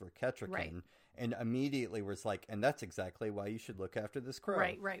partners for Kettricken, Right. and immediately was like, and that's exactly why you should look after this crow.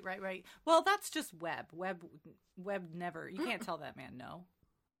 Right. Well, that's just Webb. Webb never. You can't tell that man no.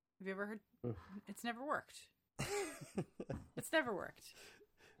 Have you ever heard? It's never worked. It's never worked.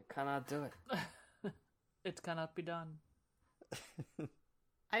 Cannot do it. It cannot be done.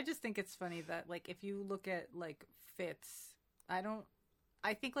 I just think it's funny that, like, if you look at, like, Fitz,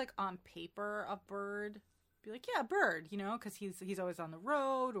 I think, like, on paper, a bird, be like, yeah, a bird, you know, because he's always on the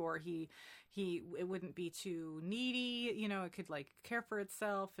road, or it wouldn't be too needy, you know, it could, like, care for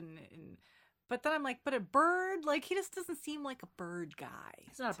itself, and but then I'm like, but a bird, like, he just doesn't seem like a bird guy.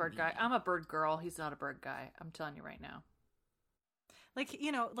 He's not a bird guy. I'm a bird girl. He's not a bird guy. I'm telling you right now. Like,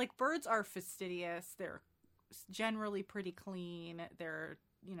 you know, like, birds are fastidious, they're generally pretty clean, they're,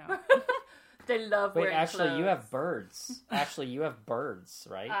 you know... They love Wait, wearing actually, you clothes. have birds. Actually, you have birds,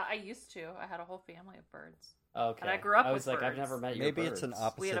 right? I used to. I had a whole family of birds. Okay. and I grew up I was with like, I've birds. never met your Maybe birds. it's an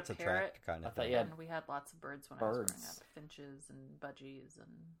We had a opposites parrot. attract kind I of thought thing. you had And we had lots of birds when I was growing birds. up. Finches and budgies, and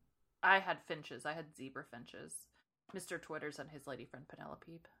I had finches. I had zebra finches. Mr. Twitters and his lady friend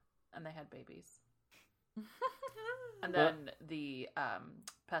Penelope, and they had babies. And then the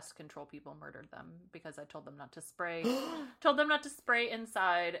pest control people murdered them because I told them not to spray. Told them not to spray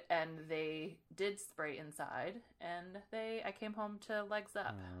inside, and they did spray inside. And I came home to legs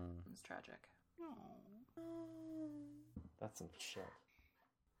up. It was tragic. That's some shit.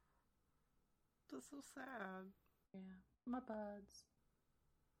 That's so sad. Yeah, my buds.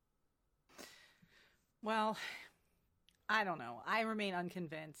 Well, I don't know. I remain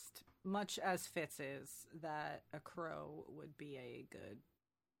unconvinced, much as Fitz is, that a crow would be a good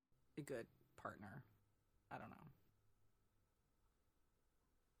partner. I don't know.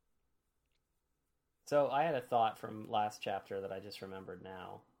 So I had a thought from last chapter that I just remembered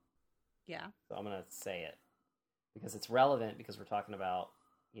now. Yeah. So I'm gonna say it because it's relevant because we're talking about,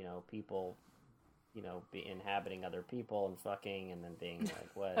 you know, people, you know, be inhabiting other people and fucking and then being like,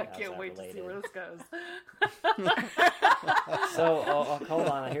 what? I how's can't that wait to see related? where this goes. So hold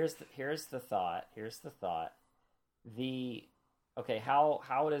on. Here's the thought.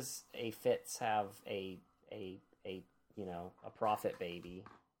 How does a Fitz have a you know, a prophet baby?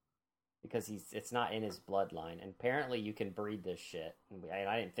 Because it's not in his bloodline, and apparently you can breed this shit. And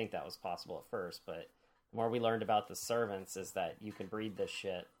I didn't think that was possible at first, but the more we learned about the servants is that you can breed this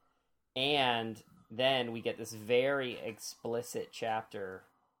shit. And then we get this very explicit chapter,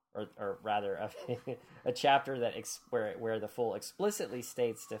 or rather, a chapter that where the Fool explicitly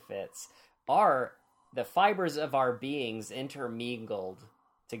states to Fitz, are the fibers of our beings intermingled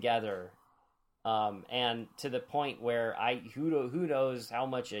together. And to the point where who knows how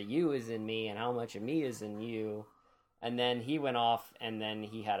much of you is in me and how much of me is in you. And then he went off and then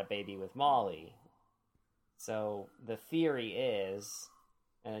he had a baby with Molly. So the theory is,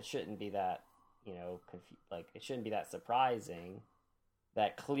 and it shouldn't be that, you know, it shouldn't be that surprising,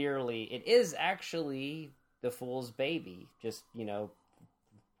 that clearly it is actually the Fool's baby, just, you know,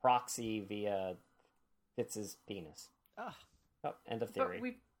 proxy via Fitz's penis. Ugh. Oh, end of theory.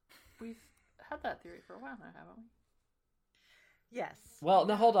 But we've had that theory for a while now, haven't we? Yes. Well,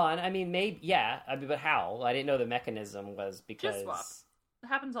 no, hold on. I mean, maybe, yeah. I mean, but how? I didn't know the mechanism was because Just swap. It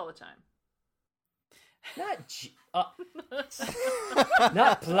happens all the time. not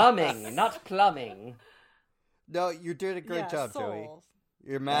not plumbing, not plumbing. No, you're doing a great job, Joey. souls.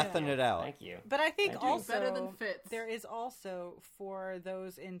 You're mathing it out. Thank you. But I think Thank you. also Better than Fitz. there is also, for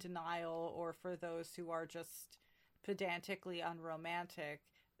those in denial or for those who are just pedantically unromantic,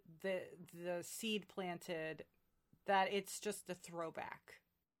 the seed planted that it's just a throwback,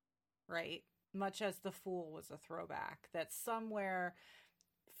 right? Much as the Fool was a throwback, that somewhere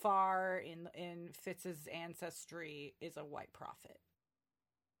far in Fitz's ancestry is a white prophet.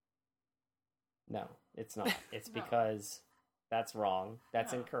 No, it's not. It's No. because that's wrong.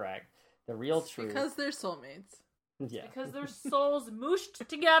 That's No. incorrect. The real It's truth. because they're soulmates. Yeah. Because their souls mooshed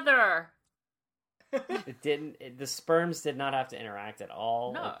together. It didn't. The sperms did not have to interact at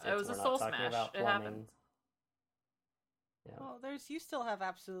all. No, it was we're a not soul talking smash. about It plumbing. happened. Yeah. Well, you still have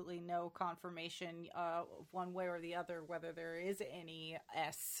absolutely no confirmation one way or the other whether there is any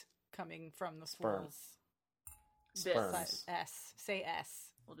S coming from the Sperm. Fool's Sperms. S. Say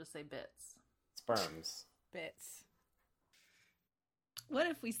S. We'll just say bits. Sperms. Bits. What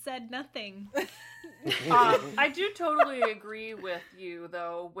if we said nothing? I do totally agree with you,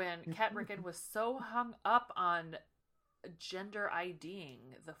 though, when Kat Rickon was so hung up on gender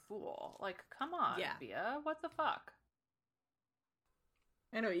IDing the Fool. Like, come on, Yeah. Bia. What the fuck?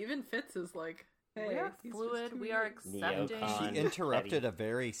 I know, even Fitz is like, hey, We are he's fluid. just too We are weird. accepting. Neocon. She interrupted Petty. a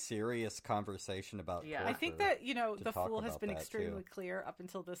very serious conversation about Yeah. torture. I think that, to the talk Fool has about been that, extremely too. clear up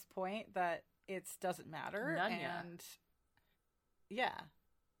until this point that it doesn't matter. None yet. And yeah.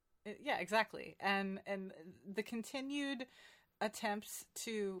 Yeah, exactly. And the continued attempts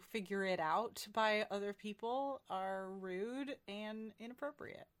to figure it out by other people are rude and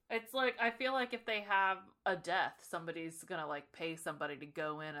inappropriate. It's like, I feel like if they have a death, somebody's gonna, like, pay somebody to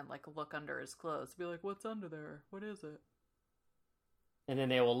go in and, like, look under his clothes. Be like, what's under there? What is it? And then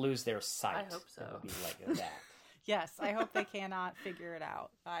they will lose their sight. I hope so. It will be like that. Yes, I hope they cannot figure it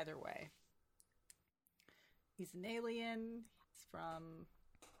out either way. He's an alien. He's from...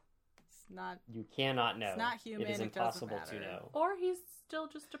 It's not... You cannot know. It's not human, It is it doesn't impossible to matter. know. Or he's still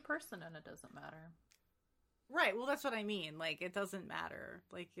just a person and it doesn't matter. Right, well, that's what I mean. Like, it doesn't matter.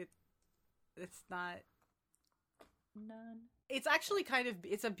 Like, it's not... None. It's actually kind of...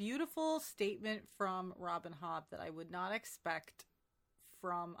 It's a beautiful statement from Robin Hobb that I would not expect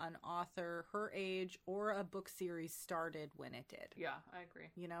from an author her age or a book series started when it did. Yeah, I agree.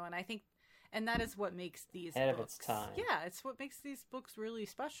 You know, and I think... And that is what makes these Ahead of books... its time. Yeah, it's what makes these books really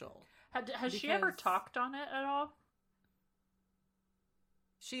special. Has she ever Because- talked on it at all?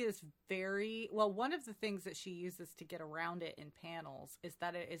 She is very... Well, one of the things that she uses to get around it in panels is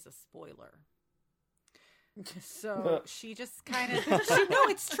that it is a spoiler. So she just kind of... No,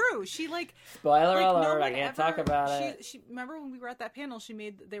 it's true. She, like... Spoiler like, no alert, I one can't talk ever- about it. She remember when we were at that panel, she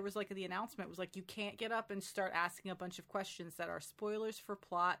made... There was, like, the announcement was like, you can't get up and start asking a bunch of questions that are spoilers for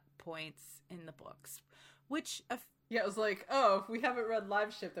plot points in the books. Which... Yeah, it was like, oh, if we haven't read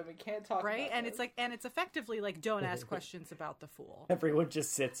Live Ship, then we can't talk Right? about And this. it's like... And it's effectively like, don't ask questions about the Fool. Everyone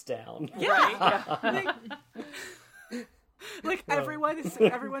just sits down. Yeah. Like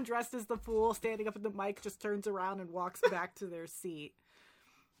everyone dressed as the Fool, standing up at the mic, just turns around and walks back to their seat.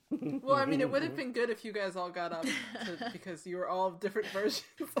 Well, I mean, it would have been good if you guys all got up because you were all different versions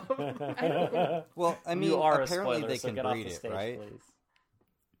of Well, I mean, You are a apparently spoiler, they so can get off breed the it, stage, right? please.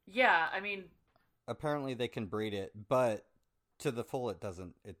 Yeah, I mean, Apparently they can breed it, but to the Fool, it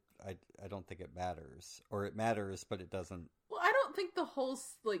doesn't. I don't think it matters, or it matters, but it doesn't. Well, I don't think the whole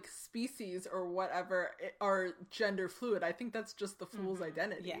like species or whatever are gender fluid. I think that's just the Fool's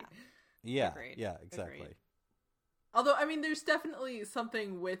identity. Yeah. Yeah, Agreed. yeah, exactly. Agreed. Although, I mean, there's definitely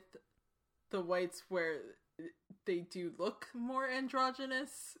something with the whites where they do look more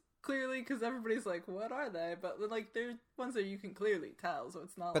androgynous, clearly, because everybody's like, what are they? But, like, they're ones that you can clearly tell, so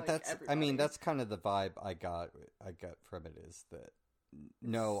it's not But like that's, everybody. I mean, that's kind of the vibe I got from it is that,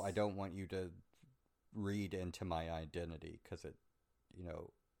 no, I don't want you to read into my identity, because it,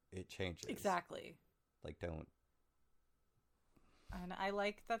 it changes. Exactly. Like, don't. And I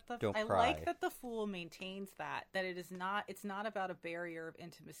like that Don't I cry. like that the Fool maintains that it's not about a barrier of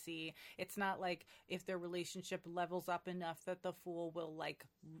intimacy. It's not like if their relationship levels up enough that the Fool will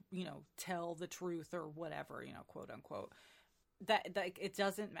tell the truth or whatever, quote unquote. That it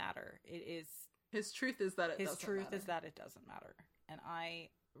doesn't matter. It is his truth is that it his doesn't truth matter. is that it doesn't matter. And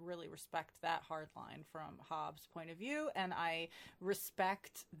I really respect that hard line from Hobbs' point of view, and I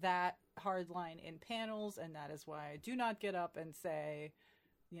respect that hard line in panels, and that is why I do not get up and say,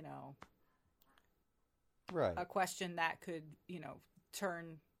 Right. a question that could,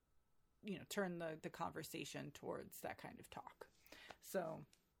 turn the conversation towards that kind of talk. So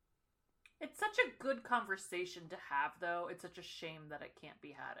It's such a good conversation to have, though. It's such a shame that it can't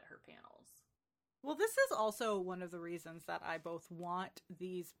be had at her panels. well, this is also one of the reasons that I both want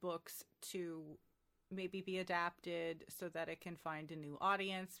these books to maybe be adapted so that it can find a new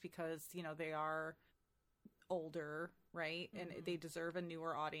audience, because, they are older, right? And they deserve a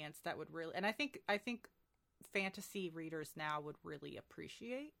newer audience that would really, and I think fantasy readers now would really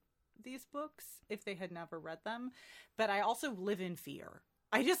appreciate these books if they had never read them. But I also live in fear.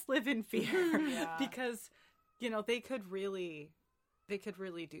 I just live in fear Yeah. because, they could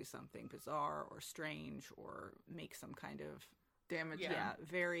really do something bizarre or strange or make some kind of Damage. Yeah.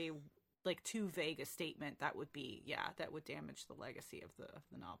 very like too vague a statement that would damage the legacy of the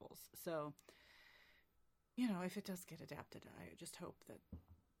novels. So, if it does get adapted, I just hope that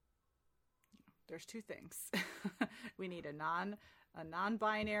there's two things. We need a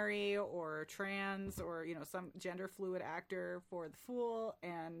non-binary or trans or some gender fluid actor for the Fool,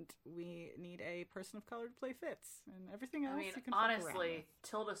 and we need a person of color to play Fitz, and everything else. I mean, you can fuck around honestly, with.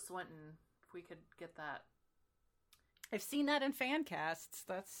 Tilda Swinton, if we could get that, I've seen that in fan casts.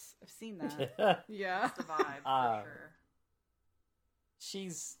 I've seen that. Yeah. that's the vibe for sure.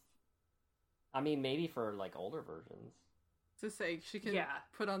 She's, I mean, maybe for like older versions. To say she can Yeah.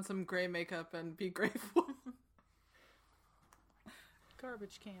 put on some gray makeup and be grateful.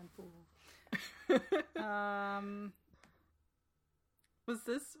 Garbage can Fool. Was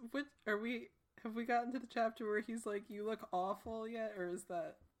this what have we gotten to the chapter where he's like, "You look awful" yet, or is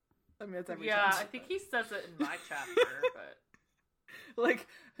that? I mean, it's every Yeah, chapter, I think he says it in my chapter, but like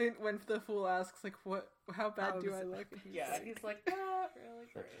when the Fool asks, like, how bad do I look? And yeah, he's like, not really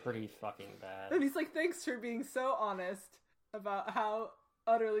They're great. pretty fucking bad. and he's like, "Thanks for being so honest about how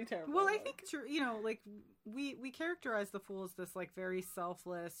utterly terrible." Well, I I was." think like we characterize the Fool as this like very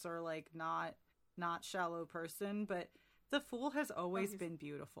selfless or like not shallow person, but the Fool has always he's- been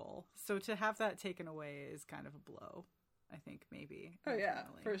beautiful. So to have that taken away is kind of a blow, I think, maybe. Oh yeah,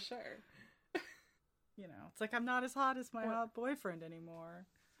 internally. for sure. It's like I'm not as hot as my hot boyfriend anymore.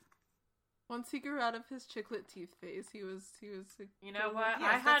 Once he grew out of his chiclet teeth phase, he was. You know what?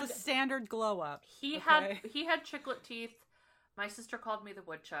 Yes, that's a standard glow up. He okay? had chiclet teeth. My sister called me the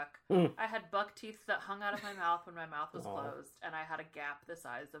woodchuck. Mm. I had buck teeth that hung out of my mouth when my mouth was Aw. closed, and I had a gap the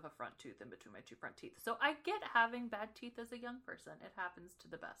size of a front tooth in between my two front teeth. So I get having bad teeth as a young person. It happens to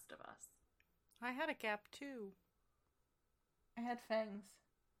the best of us. I had a gap too. I had fangs.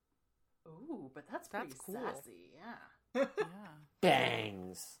 Ooh, but that's That's pretty cool. sassy, yeah. Yeah.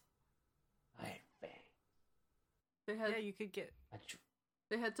 Bangs. I had bangs. They had Yeah, you could get.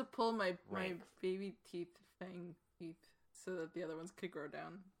 they had to pull my Rank. baby fang teeth so that the other ones could grow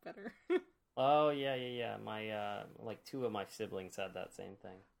down better. Oh yeah. My like two of my siblings had that same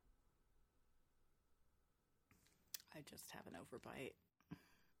thing. I just have an overbite.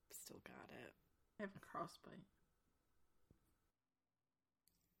 Still got it. I have a crossbite.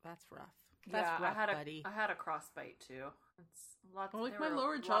 That's rough. That's Yeah, rough, I had buddy. I had a crossbite too. It's lots. Well, like there my were a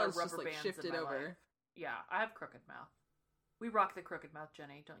lower lot jaw of is just rubber like bands in shifted my over. life. Yeah, I have crooked mouth. We rock the crooked mouth,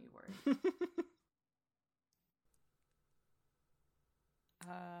 Jenny. Don't you worry.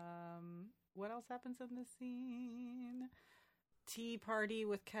 What else happens in this scene? Tea party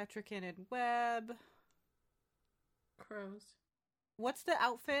with Ketrican and Webb. Crows. What's the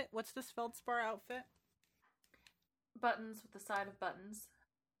outfit? What's this Feldspar outfit? Buttons with the side of buttons.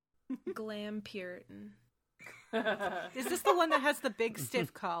 Glam Puritan. Is this the one that has the big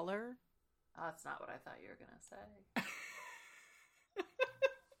stiff collar? That's not what I thought you were gonna say.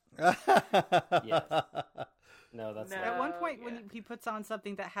 Yes. No, that's No. not. At one point, when yeah. he puts on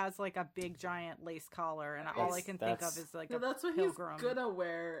something that has like a big giant lace collar, and all I Yes, can think of that's- is like No, a that's what pilgrim. he's gonna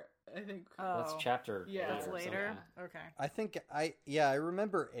wear. I think. That's Oh. chapter. Yeah. That's or later. something. Okay. I think I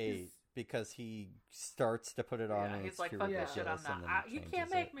remember 8 because he starts to put it on. Yeah, and he's it's like, too fuck this shit, I'm ridiculous, and not. then he You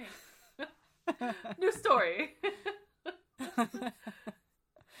can't changes make it. me. New story.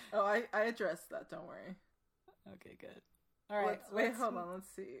 Oh, I addressed that. Don't worry. Okay, good. All right. Wait, hold on. Let's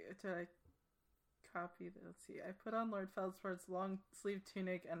see. Did I copy that? Let's see. I put on Lord Feldspar's long sleeve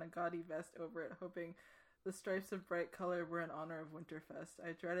tunic and a gaudy vest over it, hoping the stripes of bright color were in honor of Winterfest.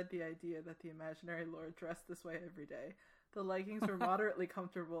 I dreaded the idea that the imaginary lord dressed this way every day. The leggings were moderately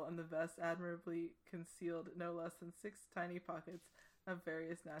comfortable, and the vest admirably concealed no less than 6 tiny pockets of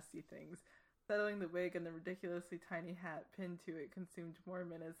various nasty things. Settling the wig and the ridiculously tiny hat pinned to it consumed more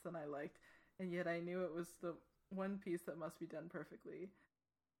minutes than I liked, and yet I knew it was the one piece that must be done perfectly.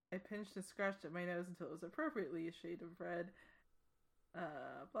 I pinched and scratched at my nose until it was appropriately a shade of red,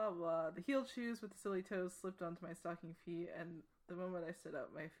 Blah blah. The heeled shoes with the silly toes slipped onto my stocking feet, and the moment I stood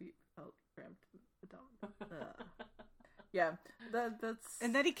up, my feet felt cramped. Yeah, that's.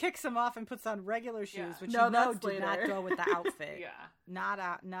 And then he kicks him off and puts on regular shoes, Yeah. which No, you know that's did not later. go with the outfit. Yeah. Not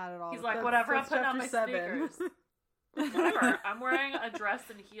at all. He's with like, the- whatever, I'm That's putting on my chapter 7. sneakers. Whatever, I'm wearing a dress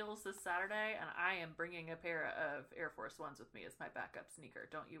and heels this Saturday, and I am bringing a pair of Air Force Ones with me as my backup sneaker.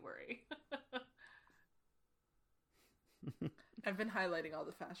 Don't you worry. I've been highlighting all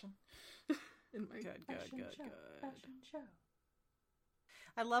the fashion in my Good. Fashion show.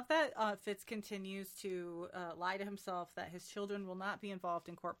 I love that Fitz continues to lie to himself that his children will not be involved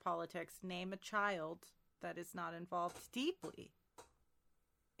in court politics. Name a child that is not involved deeply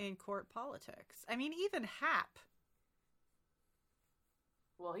in court politics. I mean, even Hap.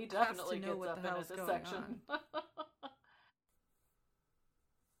 Well, he definitely know gets what up the in hell's this going section.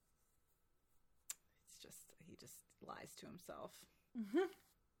 He just lies to himself. Mhm.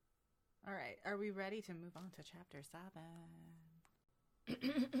 All right, are we ready to move on to chapter 7?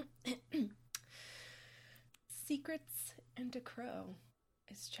 Secrets and a Crow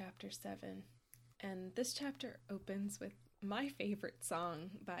is chapter 7. And this chapter opens with my favorite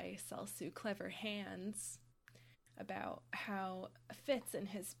song by Selsu Clever Hands about how Fitz in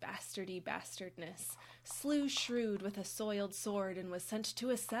his bastardy bastardness slew Shrewd with a soiled sword and was sent to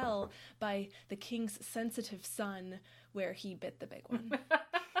a cell by the king's sensitive son where he bit the big one.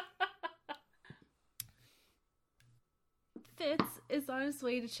 Fitz is on his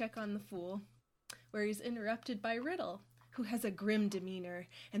way to check on the fool, where he's interrupted by Riddle, who has a grim demeanor,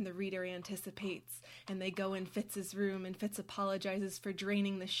 and the reader anticipates, and they go in Fitz's room, and Fitz apologizes for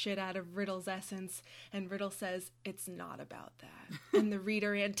draining the shit out of Riddle's essence, and Riddle says, it's not about that. And the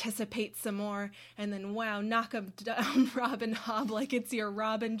reader anticipates some more, and then wow, knock him down, Robin Hobb, like it's your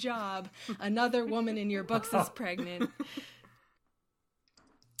Robin job. Another woman in your books is pregnant.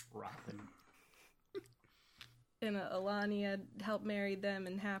 Robin. And Alania helped marry them,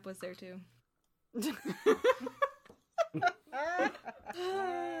 and Hap was there too.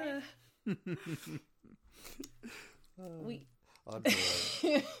 We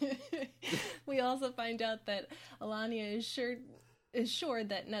we also find out that Alania is sure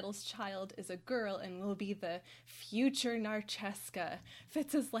that Nettle's child is a girl and will be the future Narcheska.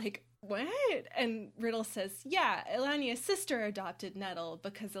 Fitz is like, what? And Riddle says, yeah, Alania's sister adopted Nettle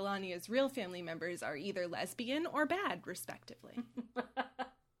because Alania's real family members are either lesbian or bad, respectively.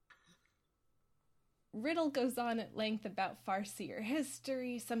 Riddle goes on at length about Farseer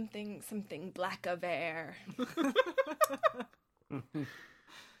history, something black of air.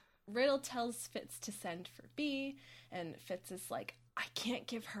 Riddle tells Fitz to send for B, and Fitz is like, I can't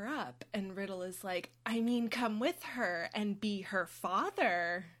give her up. And Riddle is like, I mean, come with her and be her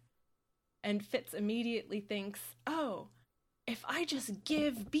father. And Fitz immediately thinks, oh, if I just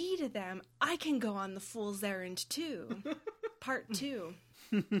give B to them, I can go on the fool's errand too. Part 2.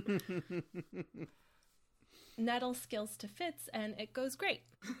 Nettle skills to Fitz, and it goes great.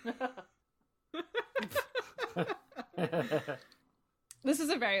 This is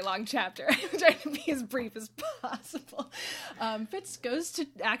a very long chapter. I'm trying to be as brief as possible. Fitz goes to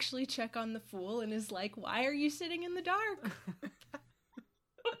actually check on the fool and is like, why are you sitting in the dark?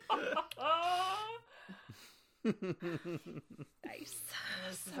 Nice.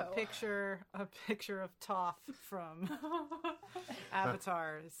 A picture of Toph from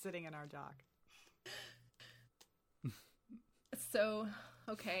Avatar is sitting in our dock. So,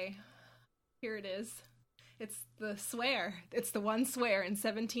 okay, here it is. It's the swear. It's the one swear in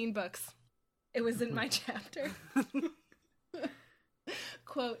 17 books. It was in my chapter.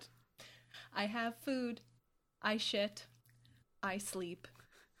 Quote, I have food. I shit. I sleep.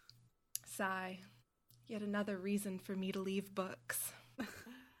 Sigh. Yet another reason for me to leave books.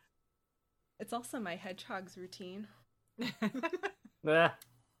 It's also my hedgehog's routine.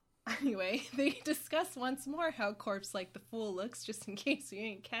 Anyway, they discuss once more how corpse-like the fool looks, just in case you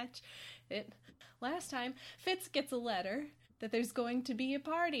didn't catch it. Last time, Fitz gets a letter that there's going to be a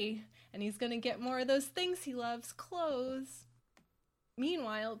party, and he's going to get more of those things he loves, clothes.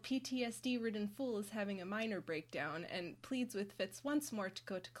 Meanwhile, PTSD-ridden Fool is having a minor breakdown and pleads with Fitz once more to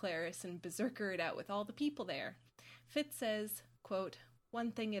go to Claris and berserker it out with all the people there. Fitz says, quote,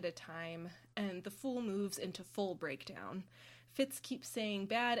 one thing at a time, and the Fool moves into full breakdown. Fitz keeps saying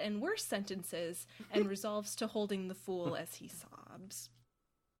bad and worse sentences and resolves to holding the Fool as he sobs.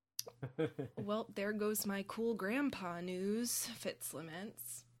 Well, there goes my cool grandpa news, Fitz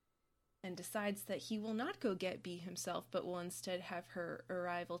laments, and decides that he will not go get Bee himself, but will instead have her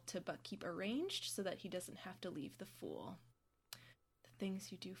arrival to Buckkeep arranged so that he doesn't have to leave the Fool. The things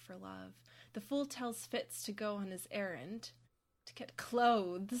you do for love. The Fool tells Fitz to go on his errand, to get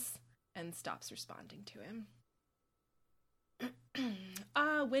clothes, and stops responding to him.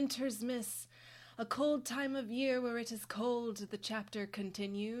 Ah, winter's miss. A cold time of year where it is cold, the chapter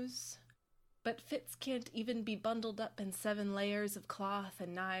continues. But Fitz can't even be bundled up in 7 layers of cloth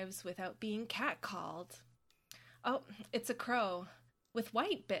and knives without being catcalled. Oh, it's a crow, with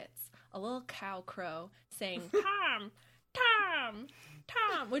white bits, a little cow crow, saying, Tom, Tom,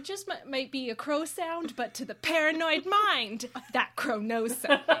 Tom, which just might be a crow sound, but to the paranoid mind, that crow knows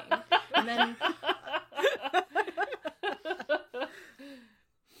something. And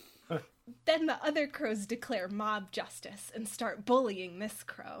then the other crows declare mob justice and start bullying this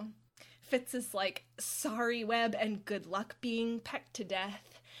crow. Fitz is like, sorry, Webb, and good luck being pecked to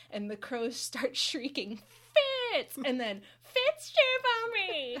death. And the crows start shrieking, Fitz! And then, Fitz, shave on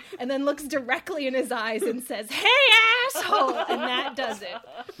me! And then looks directly in his eyes and says, hey, asshole! And that does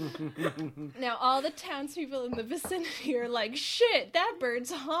it. Now, all the townspeople in the vicinity are like, shit, that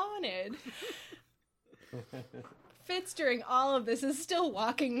bird's haunted. Fitz, during all of this, is still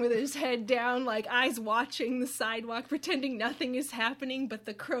walking with his head down, like eyes watching the sidewalk, pretending nothing is happening, but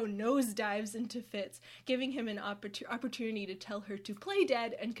the crow nosedives into Fitz, giving him an opportunity to tell her to play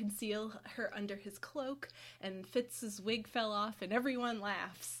dead and conceal her under his cloak, and Fitz's wig fell off, and everyone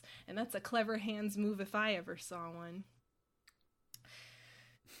laughs. And that's a clever hands move if I ever saw one.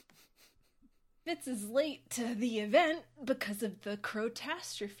 Fitz is late to the event because of the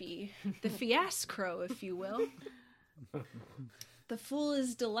crowtastrophe, the fiasco, if you will. The fool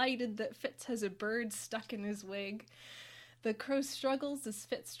is delighted that Fitz has a bird stuck in his wig. The crow struggles as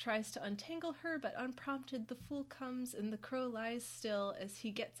Fitz tries to untangle her, but unprompted the fool comes and the crow lies still as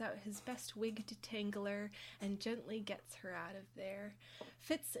he gets out his best wig detangler and gently gets her out of there.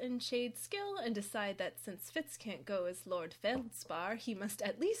 Fitz and Shade skill and decide that since Fitz can't go as Lord Feldspar, he must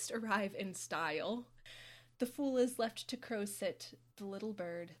at least arrive in style. The fool is left to crow-sit, the little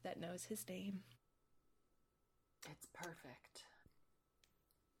bird that knows his name. It's perfect.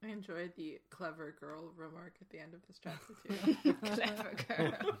 I enjoyed the clever girl remark at the end of this chapter too. Clever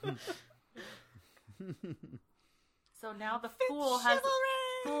girl. So now the fool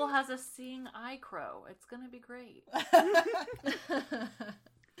has a seeing eye crow. It's gonna be great.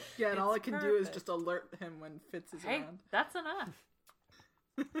 Yeah, and all It's it can do is perfect. just alert him when Fitz is Hey, around. that's enough.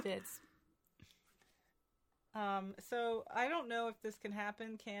 Fits. So I don't know if this can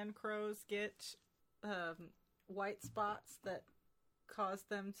happen. Can crows get white spots that cause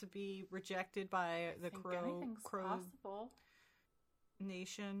them to be rejected by the I think crow anything's crow possible.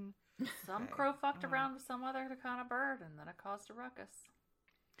 nation? Some Okay. crow fucked around with some other kind of bird, and then it caused a ruckus.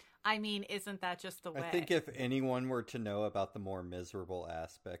 I mean, isn't that just the way? I think if anyone were to know about the more miserable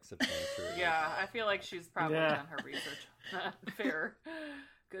aspects of nature, Yeah, I feel like she's probably Yeah. done her research. Fair.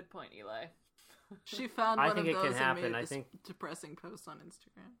 Good point, Eli. She found I one think of it can those and happen. made I this think- depressing post on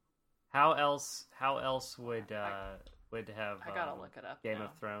Instagram. How else would have I gotta look it up Game now.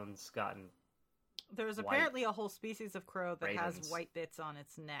 of Thrones gotten? There's white apparently a whole species of crow that has ravens. white bits on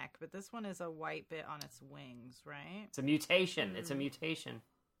its neck, but this one is a white bit on its wings, right? It's a mutation. It's a mutation.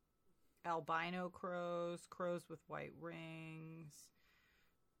 Albino crows, crows with white rings.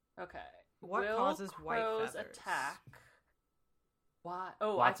 Okay. What Will causes white crows feathers? attack? Why?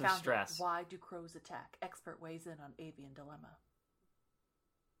 Oh, Lots I of found stress. it. Why do crows attack? Expert weighs in on avian dilemma.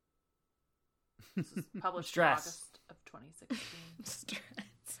 This is published Stress. in August of 2016.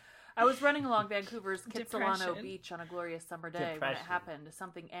 Stress. I was running along Vancouver's Kitsilano Depression. Beach on a glorious summer day when it Depression. happened.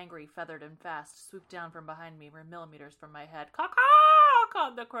 Something angry, feathered, and fast swooped down from behind me, mere millimeters from my head. Caw-caw!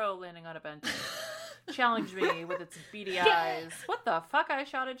 Called the crow, landing on a bench. Challenged me with its beady eyes. What the fuck? I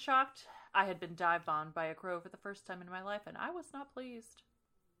shouted, shocked. I had been dive bombed by a crow for the first time in my life, and I was not pleased.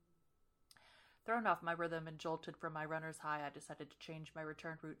 Thrown off my rhythm and jolted from my runner's high, I decided to change my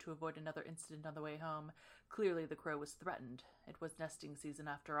return route to avoid another incident on the way home. Clearly, the crow was threatened. It was nesting season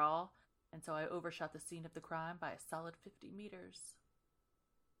after all, and so I overshot the scene of the crime by a solid 50 meters.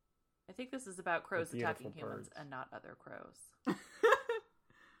 I think this is about crows Beautiful attacking humans birds. and not other crows.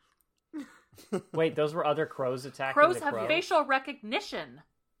 Wait, those were other crows attacking Crows the have crow? facial recognition.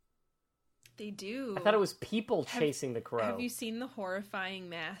 They do. I thought it was people chasing the crow. Have you seen the horrifying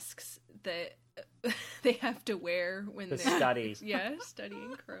masks that they have to wear when The they're study. Yeah,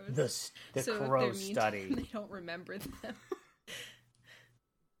 studying crows. The So if crow they're mean to study. them, they don't remember them.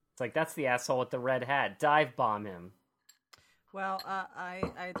 It's like, that's the asshole with the red hat. Dive bomb him. Well,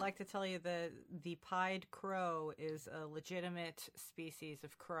 I'd like to tell you that the pied crow is a legitimate species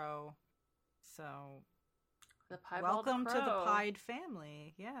of crow. So, The piebald welcome to the crow. pied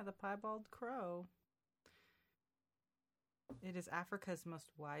family. Yeah, the piebald crow. It is Africa's most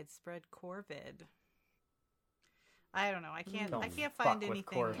widespread corvid. I don't know. I can't Don't find fuck with anything.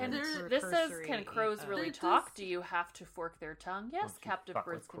 corvids. This says, cursory, can crows really There talk? does- Do you have to fork their tongue? Yes, Don't you captive fuck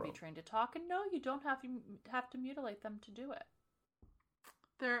birds with can be crow. trained to talk, and no, you don't have to mutilate them to do it.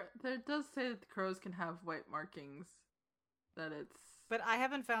 There does say that the crows can have white markings. That it's. But I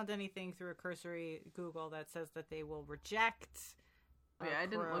haven't found anything through a cursory Google that says that they will reject. A Yeah, I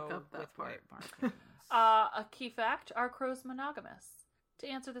didn't look crow up that with part. white markings. A key fact: are crows monogamous? To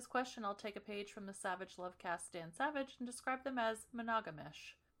answer this question, I'll take a page from the Savage Love cast Dan Savage and describe them as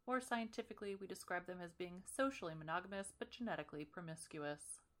monogamish. Or scientifically, we describe them as being socially monogamous but genetically promiscuous.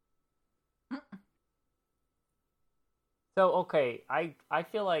 So, okay, I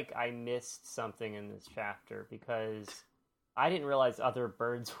feel like I missed something in this chapter because I didn't realize other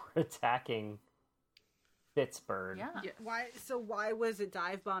birds were attacking Fitz bird. Yeah. Yes. Why was it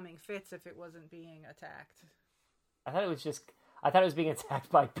dive bombing Fitz if it wasn't being attacked? I thought it was being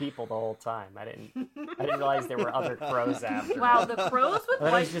attacked by people the whole time. I didn't realize there were other crows after. Wow, the crows with I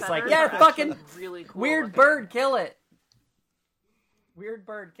was white just feathers like, are yeah, actually fucking really cool Weird looking. bird, kill it. Weird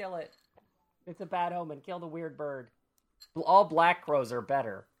bird, kill it. It's a bad omen. Kill the weird bird. All black crows are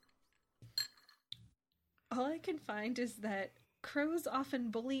better. All I can find is that crows often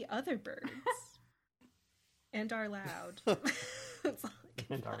bully other birds and are loud. That's all I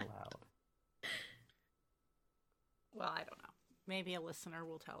can And are find. loud. Well, I don't know. Maybe a listener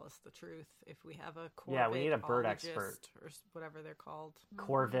will tell us the truth if we have a corvidologist. Yeah, we need a bird expert. or whatever they're called.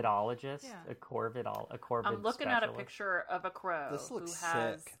 Corvidologist? Yeah. A corvid I'm looking at a specialist. picture of a crow This who looks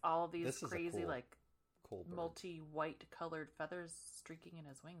has sick. all of these This is a crazy, cool- like, Cool bird. multi-white colored feathers streaking in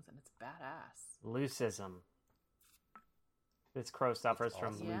his wings, and it's badass. Leucism. This crow suffers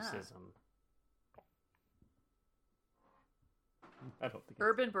from awesome. Yeah. leucism. I don't think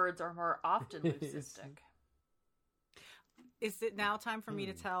Urban birds are more often It leucistic. Is it now time for me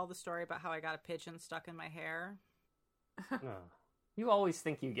to tell the story about how I got a pigeon stuck in my hair? No. You always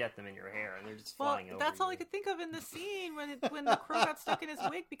think you get them in your hair, and they're just Well, flying over that's all I you. could think of in the scene when the crow got stuck in his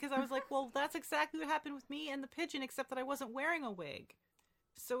wig, because I was like, well, that's exactly what happened with me and the pigeon, except that I wasn't wearing a wig.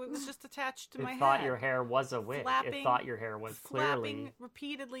 So it was just attached to my It head. thought your hair was a wig. It Flapping- thought your hair was Flapping clearly...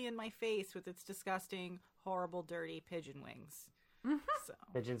 repeatedly in my face with its disgusting, horrible, dirty pigeon wings. So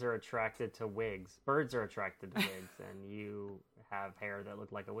Pigeons are attracted to wigs. Birds are attracted to wigs, and you have hair that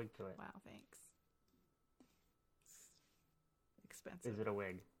look like a wig to it. wow, thanks. It's expensive. Is it a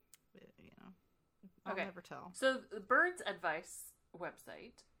wig? You know, I'll Okay. never tell. So the Birds Advice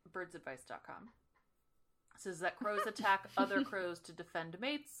website, birdsadvice.com, says that crows attack other crows to defend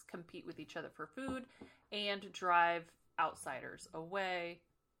mates, compete with each other for food, and drive outsiders away.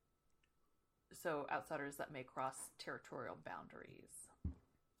 So outsiders that may cross territorial boundaries.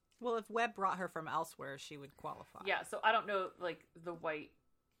 Well, if Webb brought her from elsewhere, she would qualify. Yeah, so I don't know, like, the white,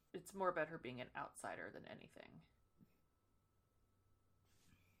 it's more about her being an outsider than anything.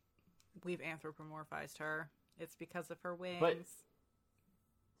 We've anthropomorphized her. It's because of her wings. But-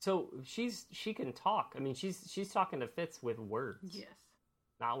 So she can talk. I mean, she's talking to Fitz with words, Yes.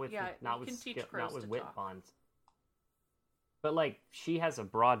 not with Yeah, not you with can teach skill, crows not with to wit talk. bonds. But like, she has a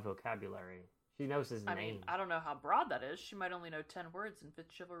broad vocabulary. She knows his I name. mean, I don't know how broad that is. She might only know 10 words, and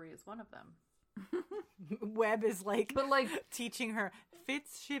Fitz Chivalry is one of them. Webb is like, But like, teaching her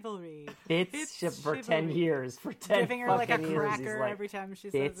Fitz chivalry. Fitz for 10 chivalry. years, for 10 Giving her like a fucking years, he's cracker like, every time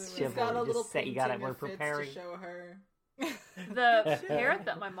she Fitz says it. She's chivalry. got a Just little say- you painting got it, we're of Fitz preparing. to show her. The parrot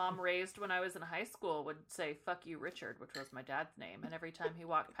that my mom raised when I was in high school would say, "Fuck you, Richard," which was my dad's name. And every time he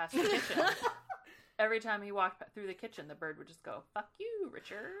walked past the kitchen, through the kitchen, the bird would just go, "Fuck you,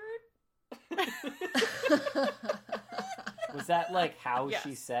 Richard." Was that like how Yes.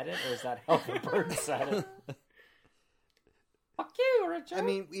 she said it, or is that how the bird said it? Fuck you, Richard. I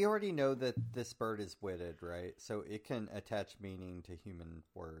mean, we already know that this bird is witted, right? So it can attach meaning to human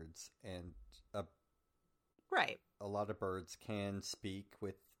words, and Right. a lot of birds can speak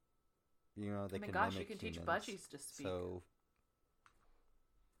with, they Oh my can gosh, you mimic can teach humans. budgies to speak.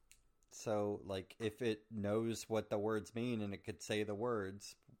 So like, if it knows what the words mean and it could say the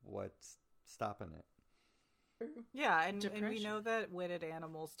words, what's stopping it? Yeah, and we Depression. know that witted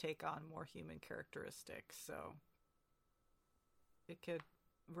animals take on more human characteristics, so it could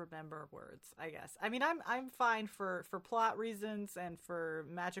remember words, I guess. I mean, I'm fine for plot reasons and for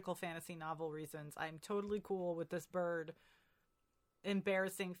magical fantasy novel reasons. I'm totally cool with this bird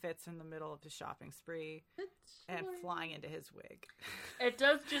embarrassing Fitz in the middle of his shopping spree and flying into his wig. It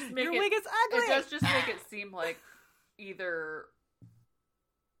does just make Your it. wig is ugly. It does just make it seem like either.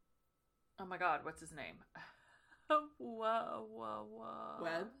 Oh my God, what's his name? Webb?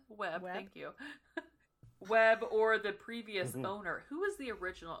 Webb, Webb? thank you. Webb or the previous owner. Who was the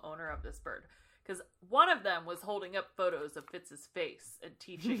original owner of this bird? Because one of them was holding up photos of Fitz's face and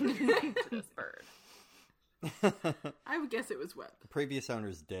teaching his name to this bird. I would guess it was Webb. The previous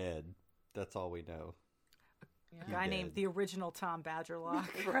owner's dead. That's all we know. A guy named the original Tom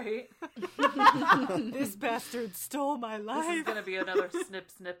Badgerlock. Right? This bastard stole my This is life. going to be another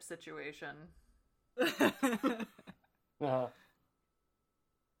snip situation.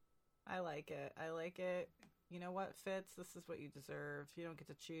 I like it. I like it. You know what, Fitz? This is what you deserve. You don't get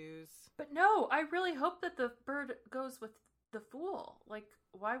to choose. But no, I really hope that the bird goes with the fool. Like,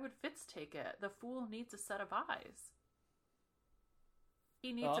 why would Fitz take it? The fool needs a set of eyes.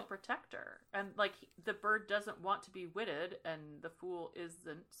 He needs a protector. And, like, the bird doesn't want to be witted, and the fool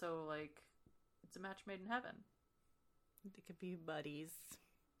isn't, so, like, it's a match made in heaven. They could be buddies.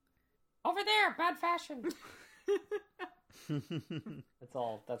 Over there, bad fashion. That's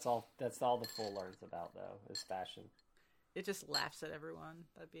all the fool learns about, though, is fashion. It just laughs at everyone.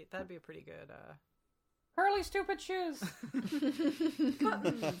 That'd be a pretty good. Curly stupid shoes.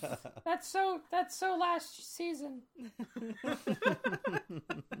 That's so last season.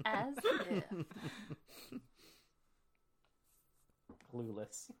 As if.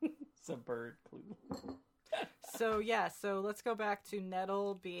 Clueless. It's a bird clueless. So let's go back to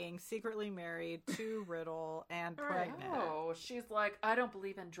Nettle being secretly married to Riddle and pregnant. Oh, she's like, I don't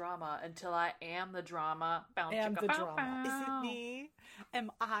believe in drama until I am the drama. Bow, Am chicka, the bow, drama? bow. Is it me?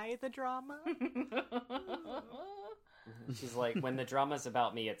 Am I the drama? She's like, when the drama's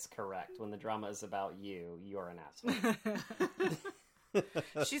about me, it's correct. When the drama is about you, you're an asshole.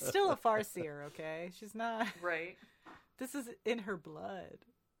 She's still a farseer, okay? She's not. Right. This is in her blood.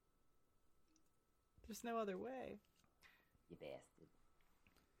 There's no other way. You bastard.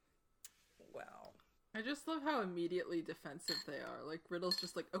 Wow. I just love how immediately defensive they are. Like, Riddle's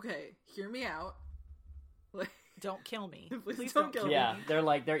just like, okay, hear me out. Like, Don't kill me. Please don't kill me. Yeah,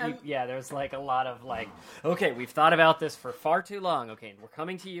 there's like a lot of like, Oh. okay, we've thought about this for far too long. Okay, we're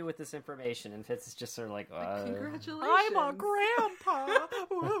coming to you with this information, and Fitz is just sort of like, Congratulations. I'm a grandpa.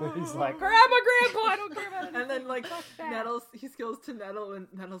 he's like, grandma, I don't care about it. And then, like, he goes to Nettle, and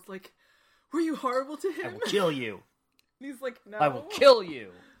Nettle's like, were you horrible to I him? will kill you. And he's like, no. I will kill you.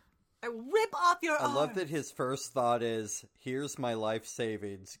 I rip off your I arms. love that his first thought is, here's my life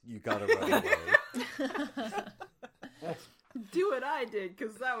savings, you gotta run away. Do what I did,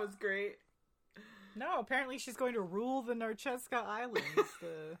 because that was great. No, apparently she's going to rule the Narcheska Islands,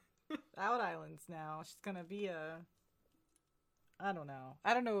 the Out Islands now. She's going to be I don't know.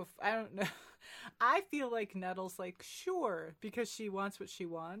 I don't know. I feel like Nettle's like, sure, because she wants what she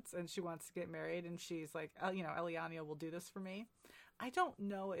wants, and she wants to get married, and she's like, Eliania will do this for me. I don't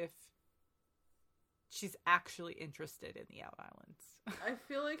know if she's actually interested in the Out Islands. I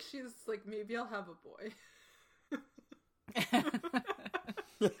feel like she's like, maybe I'll have a boy.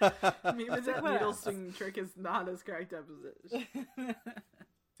 Maybe that needle swinging trick is not as cracked up as it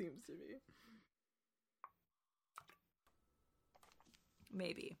seems to be.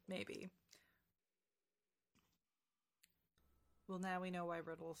 Maybe. Well, now we know why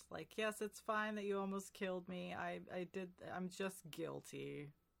Riddle's like, yes, it's fine that you almost killed me. I'm just guilty.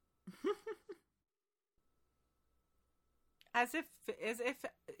 As if,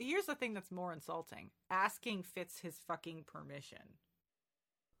 here's the thing that's more insulting. Asking Fitz his fucking permission.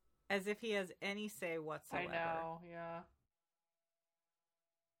 As if he has any say whatsoever. I know, yeah.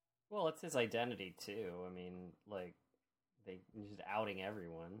 Well, it's his identity too. I mean, like, he's just outing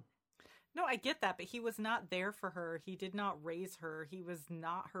everyone. No, I get that, but he was not there for her. He did not raise her. He was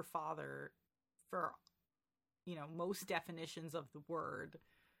not her father for, most definitions of the word.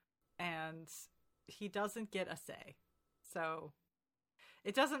 And he doesn't get a say. So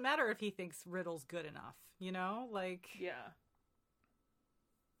it doesn't matter if he thinks Riddle's good enough, Like, yeah.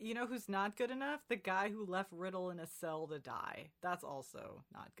 You know who's not good enough? The guy who left Riddle in a cell to die. That's also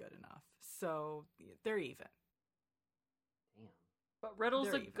not good enough. So they're even. But Riddle's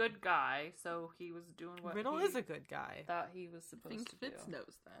They're a even. good guy, so he was doing what Riddle he is a good guy. thought he was I supposed think to Fitz do.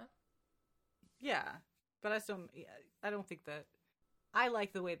 knows that. Yeah, but I don't think that. I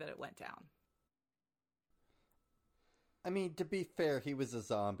like the way that it went down. I mean, to be fair, he was a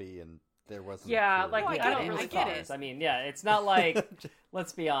zombie and there wasn't... Yeah, a like, cure. No, I get don't it, really I get follow. it. I mean, yeah, it's not like,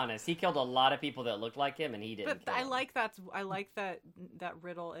 let's be honest, he killed a lot of people that looked like him, and he didn't But kill I them. like that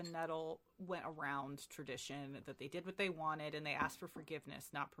Riddle and Nettle went around tradition, that they did what they wanted and they asked for forgiveness,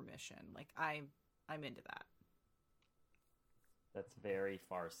 not permission. Like, I'm into that. That's very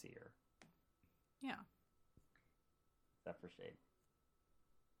Farseer. Yeah. Except for Shade.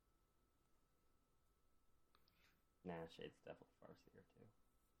 Nah, Shade's definitely Farseer too.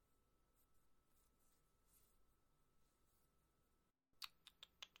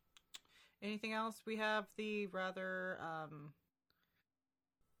 Anything else? We have the rather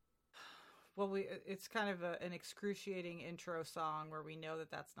it's kind of an excruciating intro song where we know that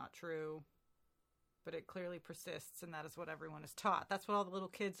that's not true, but it clearly persists, and that is what everyone is taught. That's what all the little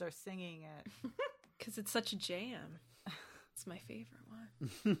kids are singing at. Because it's such a jam. It's my favorite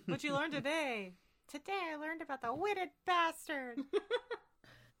one. What'd you learn today? Today I learned about the witted bastard.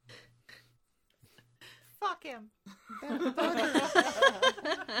 Fuck him.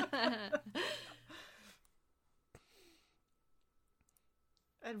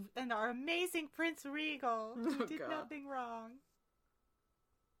 And our amazing Prince Regal, who did nothing wrong.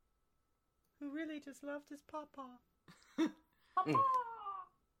 Who really just loved his papa. Papa!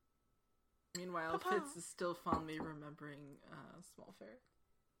 Meanwhile, Papa. Fitz is still fondly remembering Small Ferret.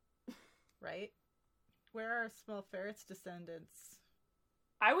 Right? Where are Small Ferret's descendants?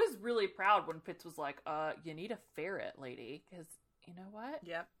 I was really proud when Fitz was like, you need a ferret, lady. Because, you know what?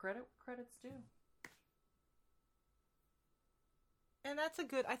 Yep. Credit's due. And I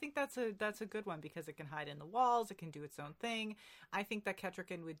think that's a good one because it can hide in the walls, it can do its own thing. I think that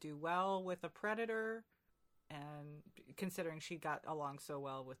Kettricken would do well with a predator, and considering she got along so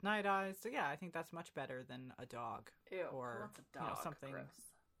well with Night Eyes, so yeah, I think that's much better than a dog. Ew, or what's a dog? something.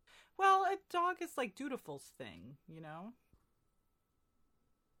 Gross. Well, a dog is like Dutiful's thing, you know?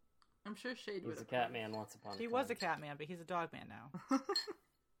 I'm sure Shade He would was a have. cat man once upon a time. He was a cat man, but he's a dog man now.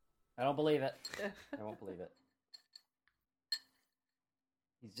 I don't believe it. I won't believe it.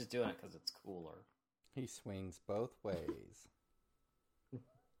 He's just doing it because it's cooler. He swings both ways.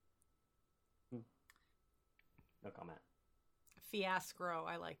 No comment. Fiasco,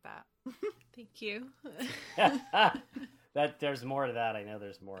 I like that. Thank you. That there's more to that. I know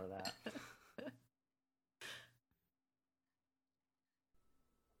there's more of that.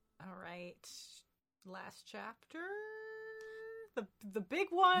 All right. Last chapter. The big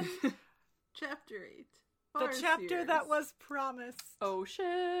one. Chapter 8. The chapter that was promised. Oh, shit.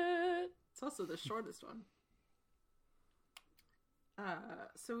 It's also the shortest one.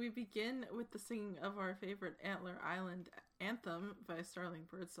 So we begin with the singing of our favorite Antler Island anthem by Starling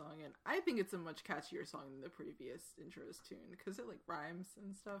Birdsong, and I think it's a much catchier song than the previous intro's tune because it like rhymes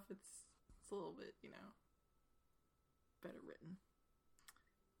and stuff. It's a little bit, better written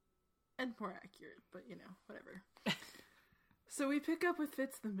and more accurate, but whatever. So we pick up with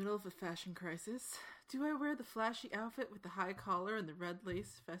Fitz in the middle of a fashion crisis. Do I wear the flashy outfit with the high collar and the red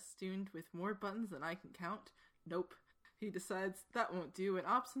lace festooned with more buttons than I can count? Nope. He decides that won't do and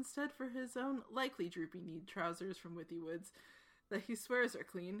opts instead for his own likely droopy-kneed trousers from Withy Woods that he swears are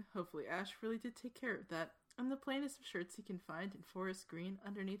clean. Hopefully Ash really did take care of that. And the plainest of shirts he can find in forest green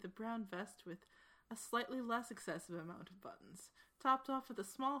underneath a brown vest with a slightly less excessive amount of buttons, topped off with a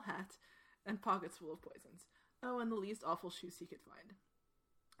small hat and pockets full of poisons. Oh, and the least awful shoes he could find.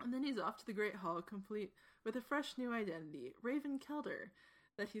 And then he's off to the Great Hall, complete with a fresh new identity, Raven Kelder,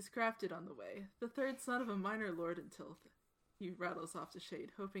 that he's crafted on the way, the third son of a minor lord in Tilth. He rattles off to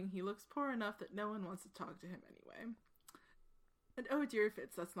Shade, hoping he looks poor enough that no one wants to talk to him anyway. And oh dear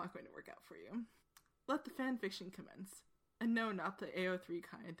Fitz, that's not going to work out for you. Let the fanfiction commence. And no, not the AO3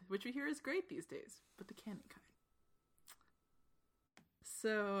 kind, which we hear is great these days, but the canon kind.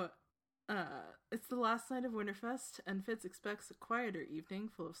 So, it's the last night of Winterfest, and Fitz expects a quieter evening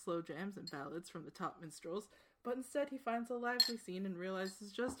full of slow jams and ballads from the top minstrels, but instead he finds a lively scene and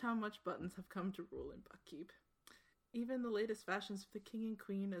realizes just how much buttons have come to rule in Buckkeep. Even the latest fashions for the king and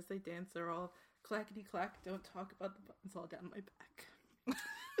queen as they dance are all clackety-clack, don't talk about the buttons all down my back.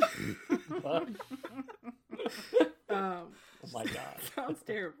 Oh my god. Sounds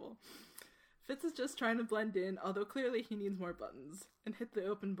terrible. Fitz is just trying to blend in, although clearly he needs more buttons, and hit the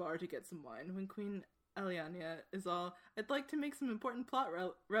open bar to get some wine when Queen Eliania is all, I'd like to make some important plot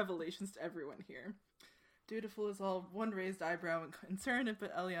revelations to everyone here. Dutiful is all one raised eyebrow and concerned,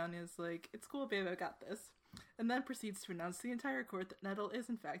 but Eliania is like, it's cool babe, I got this. And then proceeds to announce to the entire court that Nettle is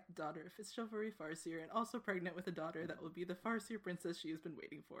in fact the daughter of his chivalry Farseer, and also pregnant with a daughter that will be the Farseer princess she has been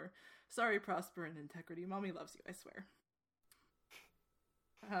waiting for. Sorry, Prosper and Integrity, Mommy loves you, I swear.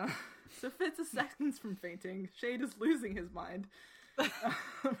 So Fitz is seconds from fainting. Shade is losing his mind.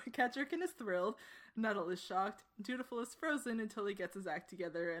 Kettricken is thrilled. Nettle is shocked. Dutiful is frozen until he gets his act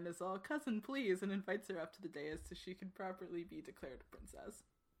together and is all, cousin, please, and invites her up to the dais so she can properly be declared a princess.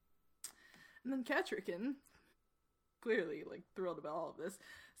 And then Kettricken, clearly thrilled about all of this,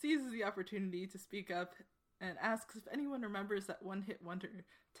 seizes the opportunity to speak up and asks if anyone remembers that one-hit wonder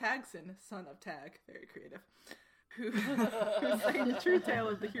Tagson, son of Tag, very creative, who sang the true tale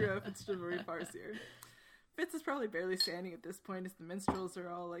of the hero of its chivalry Farseer. Fitz is probably barely standing at this point as the minstrels are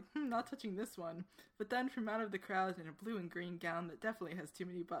all like, not touching this one. But then from out of the crowd in a blue and green gown that definitely has too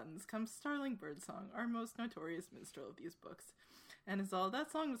many buttons comes Starling Birdsong, our most notorious minstrel of these books. And is all,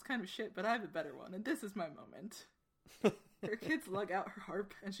 that song was kind of shit, but I have a better one, and this is my moment. Her kids lug out her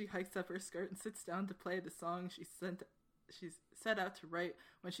harp, and she hikes up her skirt and sits down to play the song she set out to write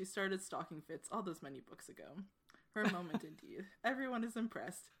when she started stalking Fitz all those many books ago. Her moment, indeed. Everyone is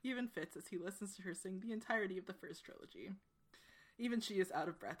impressed, even Fitz, as he listens to her sing the entirety of the first trilogy. Even she is out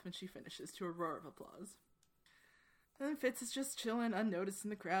of breath when she finishes, to a roar of applause. Then Fitz is just chilling, unnoticed in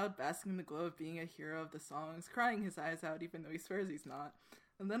the crowd, basking in the glow of being a hero of the songs, crying his eyes out even though he swears he's not.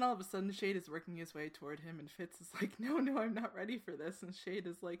 And then all of a sudden Shade is working his way toward him, and Fitz is like, no, I'm not ready for this. And Shade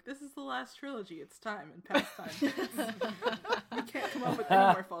is like, this is the last trilogy, it's time, and past time, Fitz. We can't come up with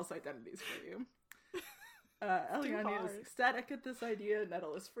any more false identities for you. Eliane is ecstatic at this idea,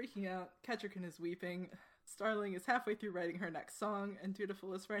 Nettle is freaking out, Kettricken is weeping, Starling is halfway through writing her next song, and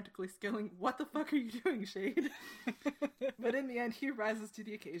Dutiful is frantically skilling, what the fuck are you doing, Shade? But in the end, he rises to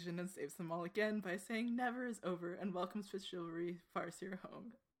the occasion and saves them all again by saying never is over and welcomes Fitzchivalry Farseer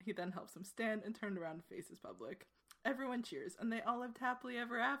home. He then helps him stand and turn around and face his public. Everyone cheers, and they all lived happily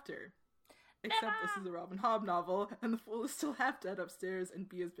ever after. Except this is a Robin Hobb novel, and the fool is still half dead upstairs, and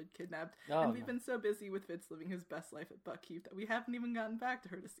Bee has been kidnapped. Oh, and we've been so busy with Fitz living his best life at Buckkeep that we haven't even gotten back to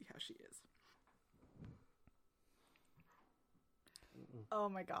her to see how she is. Oh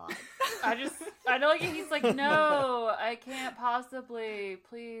my god. I know, like, he's like, no, I can't possibly.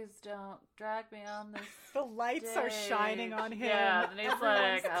 Please don't drag me on this. The lights are shining on him. Yeah, and he's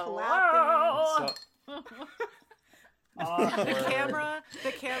Everyone's like, clapping. hello.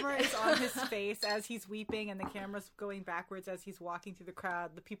 The camera is on his face as he's weeping, and the camera's going backwards as he's walking through the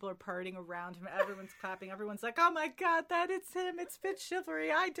crowd. The people are partying around him. Everyone's clapping. Everyone's like, oh my god, that is him. It's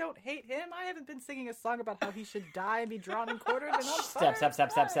Fitzchivalry. I don't hate him. I haven't been singing a song about how he should die and be drawn and quartered and on fire. Step.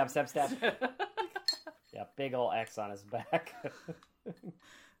 Yeah, big ol' X on his back.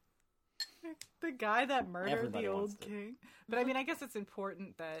 The guy that murdered Everybody the wants old to. king. But I mean, I guess it's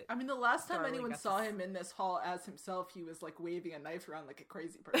important that I mean, the last time Starling anyone gets saw this. him in this hall as himself, he was, like, waving a knife around like a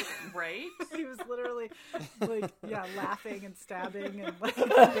crazy person. Right? he was literally, like, yeah, laughing and stabbing and, like,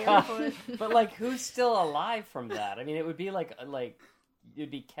 barefoot. But like, who's still alive from that? I mean, it would be like it'd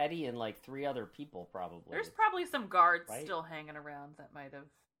be Ketty and like 3 other people probably. There's probably some guards Right? still hanging around that might have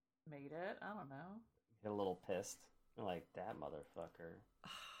made it. I don't know. Get a little pissed. They're like, that motherfucker.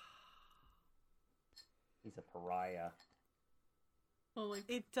 He's a pariah. Well, like,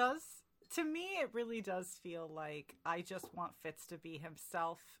 It does, to me, it really does feel like I just want Fitz to be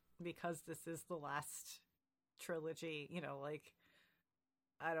himself because this is the last trilogy, you know, like,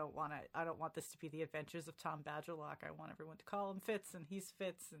 I don't want this to be the adventures of Tom Badgerlock. I want everyone to call him Fitz, and he's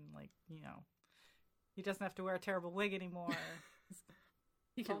Fitz, and, like, you know, he doesn't have to wear a terrible wig anymore.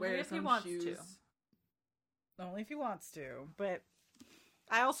 he could Only wear if his he own wants shoes. to. Only if he wants to, but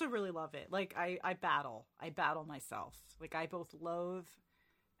I also really love it. Like, I battle myself. Like, I both loathe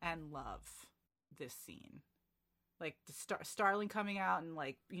and love this scene. Like, the Starling coming out and,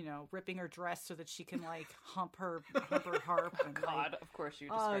 like, you know, ripping her dress so that she can, like, hump her harp. And, God, like, of course you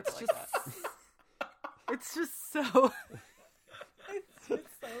oh, describe it's it like just, that. it's just so,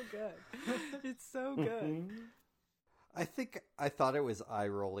 it's so good. It's so good. I think I thought it was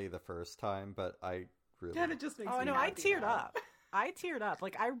eye-rolly the first time, but I really... God, it just makes Oh, me no, I happy teared now. up. I teared up.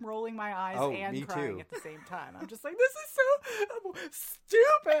 Like, I'm rolling my eyes Oh, and me crying too. at the same time. I'm just like, this is so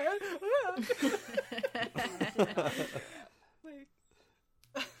stupid. Like,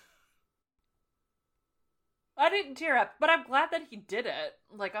 I didn't tear up, but I'm glad that he did it.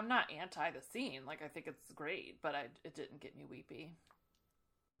 Like, I'm not anti the scene. Like, I think it's great, but it didn't get me weepy.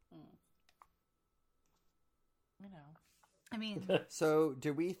 You know. I mean, So,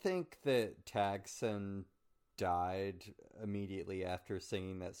 do we think that Tagson died immediately after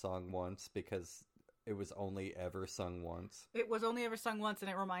singing that song once because it was only ever sung once? it was only ever sung once, and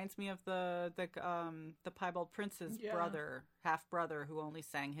it reminds me of the Piebald Prince's Yeah. half brother, who only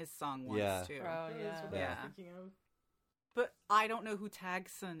sang his song once Yeah. too. Oh, That is yeah. what I Yeah. was thinking of. But I don't know who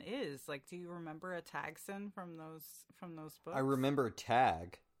Tagson is. Like, do you remember a Tagson from those books? I remember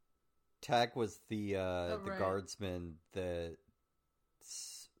Tag. Tag was the right. guardsman that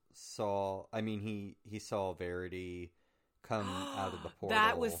saw... I mean, he saw Verity come out of the portal.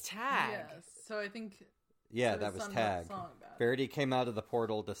 That was Tag. Yes. So I think Yeah, so that his was son wrote a Tag. song about it. Verity came out of the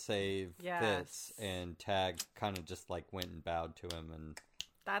portal to save Yes. Fitz, and Tag kind of just like went and bowed to him, and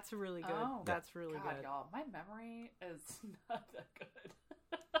That's really good. Oh, That's really God, good. y'all, my memory is not that good.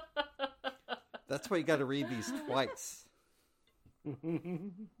 that's why you got to read these twice.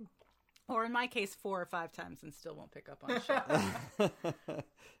 Or in my case, 4 or 5 times and still won't pick up on shit.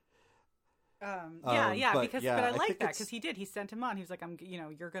 But I like that because he did. He sent him on. He was like,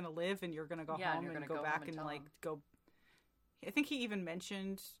 you're going to live and you're going to go home and go back and like go. I think he even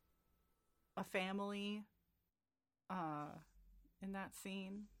mentioned a family in that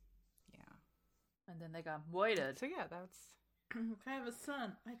scene. Yeah. And then they got voided. So yeah, that's... I have a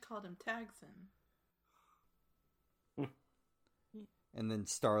son. I called him Tagson. And then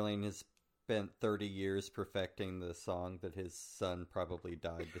Starling has spent 30 years perfecting the song that his son probably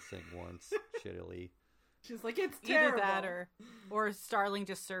died to sing once, shittily. She's like, it's terrible. Either that or Starling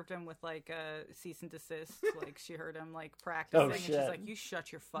just served him with like a cease and desist. Like she heard him like practicing, and she's like, "You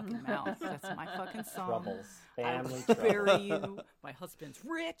shut your fucking mouth. That's my fucking song. Troubles, family I'll troubles. bury you. My husband's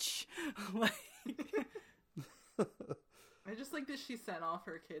rich." Like, I just like that she sent off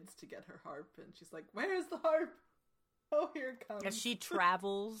her kids to get her harp, and she's like, "Where's the harp? Oh, here it comes." and she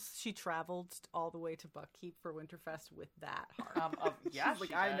traveled all the way to Buckkeep for Winterfest with that harp. Yeah, she's like,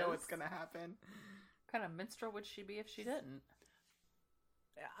 she I know does. what's gonna happen. What kind of minstrel would she be if she didn't?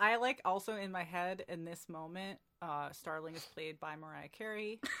 I like also in my head in this moment, Starling is played by Mariah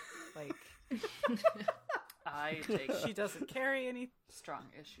Carey. Like I take she doesn't carry any. strong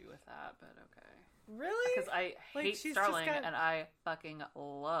issue with that, but okay. Really? Because I Like, hate she's Starling just got- and I fucking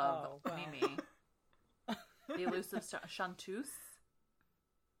love Oh, wow. Mimi. The elusive chanteuse.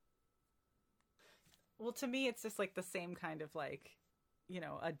 Well, to me, it's just like the same kind of like,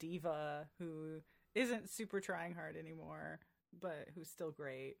 a diva who isn't super trying hard anymore, but who's still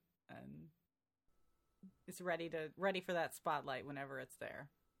great and is ready for that spotlight whenever it's there.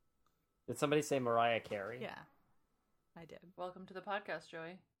 Did somebody say Mariah Carey? Yeah, I did. Welcome to the podcast,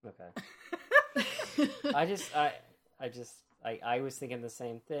 Joey. Okay. I was thinking the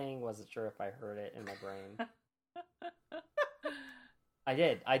same thing. Wasn't sure if I heard it in my brain. I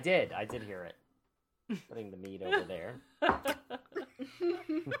did hear it. Putting the meat over there.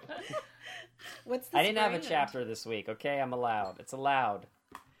 What's the I didn't have a brand? chapter this week. Okay, I'm allowed. It's allowed.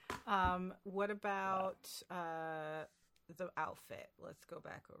 What about the outfit? Let's go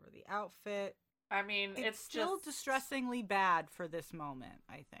back over the outfit. I mean, It's it's still just distressingly bad for this moment,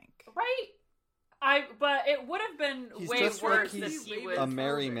 I think. right. But it would have been He's way just like worse if he's he was a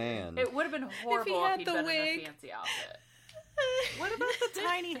merry man. It would have been horrible had if he'd the been in wig. a fancy outfit. What about the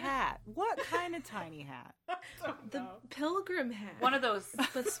tiny hat? What kind of tiny hat? The pilgrim hat. One of those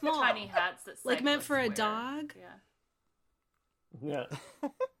but small. tiny hats that Like meant cyclists for a wear. dog? Yeah. Yeah.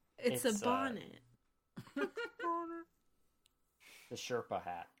 It's It's, a bonnet. The Sherpa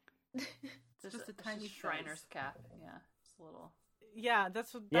hat. Just a tiny Shriner's fez. cap. Yeah. Just a little. Yeah,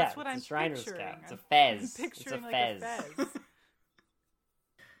 that's what It's I'm a Shriner's picturing. cap. It's a I'm fez. picturing It's a like fez. a fez.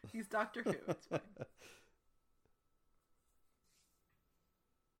 He's Doctor Who. It's fine.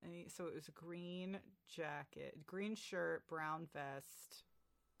 So it was a green jacket, green shirt, brown vest,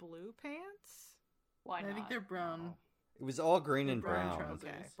 blue pants. Why I not? think they're brown. It was all green and Brown brown. trousers.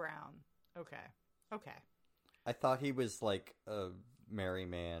 Okay, brown. Okay. I thought he was like a merry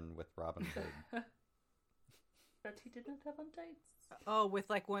man with Robin Hood. But he did not have on tights. Oh, with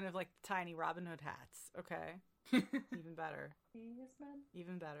like one of like the tiny Robin Hood hats. Okay, even better. He is man.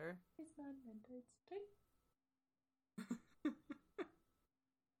 Even better. He's man and tights. Tight.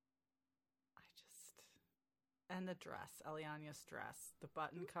 And the dress, Eliana's dress, the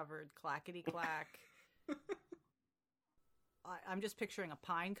button-covered clackety clack. I'm just picturing a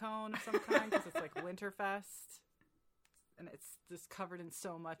pine cone of some kind because it's like Winterfest, and it's just covered in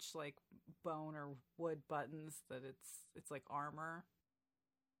so much like bone or wood buttons that it's like armor.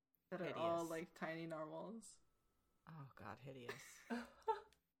 That are Hideous. all like tiny narwhals. Oh God, hideous.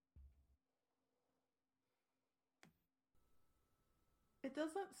 It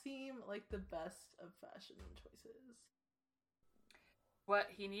doesn't seem like the best of fashion choices. What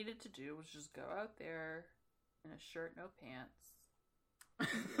he needed to do was just go out there in a shirt, no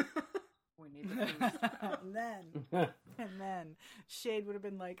pants. We need the boost. and then Shade would have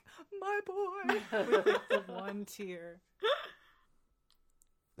been like, "My boy," with like the one tear.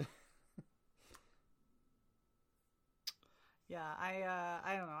 Yeah,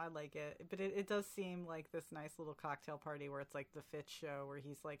 I don't know. I like it, but it does seem like this nice little cocktail party where it's like the Fitz show where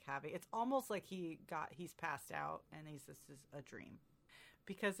he's like having. It's almost like he's passed out and this is a dream,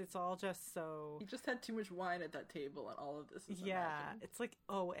 because it's all just so. He just had too much wine at that table, and all of this is Yeah, imagined. it's like,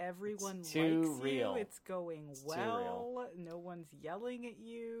 oh, everyone It's too likes real. you. It's going It's too well. No one's yelling at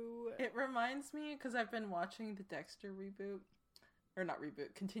you. It reminds me because I've been watching the Dexter reboot, or not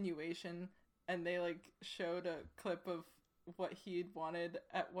reboot, continuation, and they like showed a clip of what he'd wanted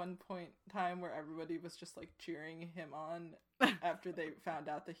at one point in time, where everybody was just like cheering him on after they found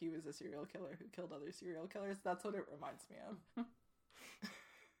out that he was a serial killer who killed other serial killers. That's what it reminds me of.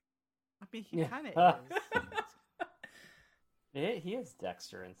 I mean, he kind of is. He is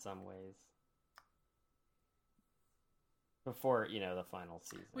Dexter in some ways. Before, the final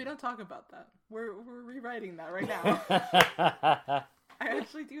season. We don't talk about that. We're rewriting that right now. I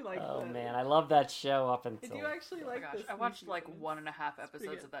actually do like Oh that. man, I love that show up I until... do actually Oh my like gosh, this. I watched new like season. 1.5 pretty episodes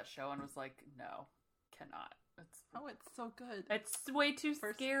good. of that show and was like, no, cannot. Oh, it's so good. It's way too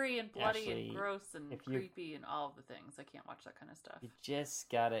First- scary and bloody Actually, and gross and if you- creepy and all of the things. I can't watch that kind of stuff. You just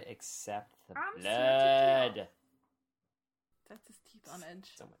gotta accept the I'm sad to blood. That's his teeth on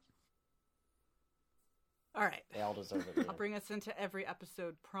edge. So much. All right. They all deserve it. I'll man. bring us into every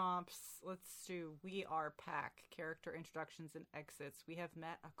episode prompts. Let's do We Are Pack, character introductions and exits. We have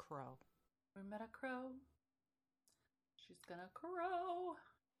met a crow. We met a crow. She's gonna crow.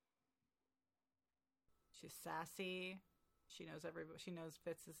 She's sassy. She knows everybody. She knows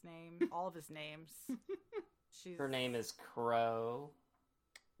Fitz's name, all of his names. She's Her name is Crow.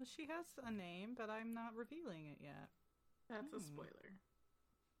 Well, she has a name, but I'm not revealing it yet. That's a spoiler.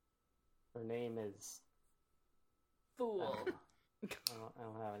 Her name is... Fool. I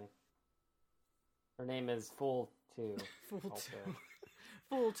don't have any. Her name is Fool 2. Fool Also. 2.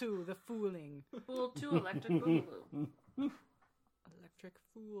 Fool 2, the fooling. Fool to electric boogaloo. Electric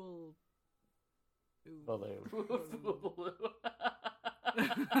fool. Ooh. Baloo.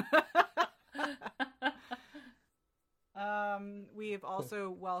 We have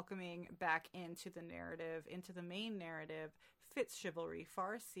also welcoming back into the narrative, into the main narrative, Fitz Chivalry,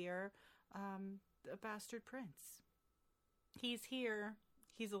 Farseer, a bastard prince. He's here.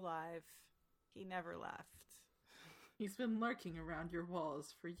 He's alive. He never left. He's been lurking around your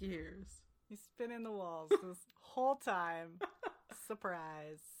walls for years. He's been in the walls this whole time.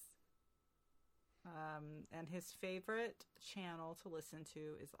 Surprise. And his favorite channel to listen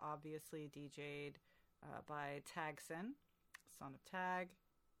to is obviously DJ'd by Tagson, son of Tag,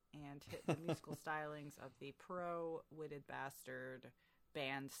 and hit the musical stylings of the pro-witted bastard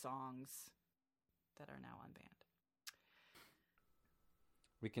band songs that are now unbanned.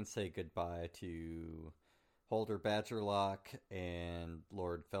 We can say goodbye to Holder Badgerlock and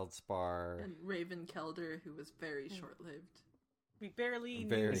Lord Feldspar. And Raven Kelder, who was very short-lived. We barely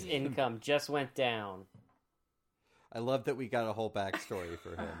Very. knew His him. income just went down. I love that we got a whole backstory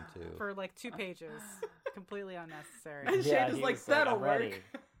for him, too. For like 2 pages. Completely unnecessary. And Shane is he like, was that'll I'm ready. work.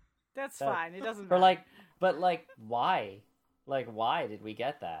 That's That- fine. It doesn't For matter. why? Like, why did we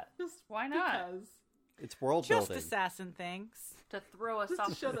get that? Just Why not? because. It's world Just building. assassin things. To throw us Just to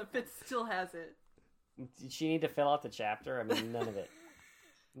off. show that Fitz still has it. Did she need to fill out the chapter? I mean, none of it.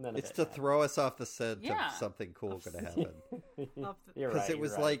 None of It's it. to throw us off the scent Yeah. of something cool going to happen. Of the- You're Because right. it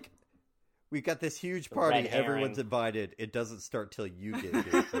was you're right. like, we got this huge The party, red herring. everyone's invited. It doesn't start till you get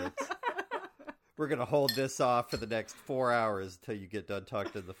here, Fitz. We're going to hold this off for the next 4 hours until you get done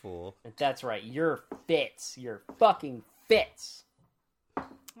talking to the fool. That's right. You're Fitz. You're fucking Fitz.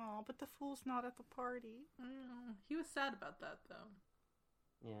 Oh, but the fool's not at the party. He was sad about that, though.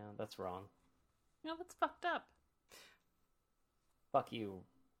 Yeah, that's wrong. No, that's fucked up. Fuck you.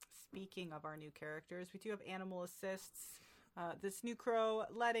 Speaking of our new characters, we do have animal assists. This new crow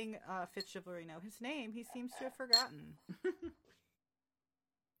letting Fitz Chivalry know his name. He seems to have forgotten.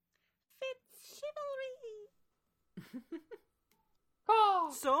 Fitz Chivalry.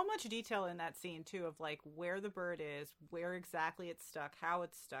 Oh, So much detail in that scene too, of like where the bird is, where exactly it's stuck, how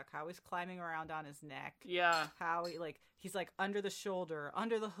he's climbing around on his neck. yeah. How he's like under the shoulder,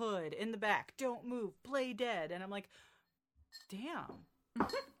 under the hood, in the back. Don't move, play dead. And I'm like, damn.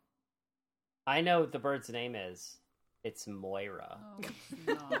 I know what the bird's name is. It's Moira. Oh, it's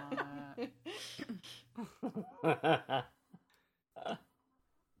not.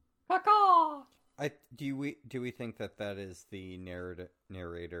 Caw-caw! Do we think that is the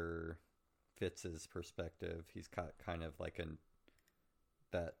narrator Fitz's perspective? He's got kind of like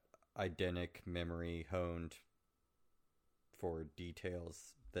that eidetic memory honed for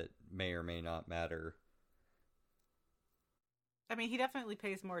details that may or may not matter. I mean, he definitely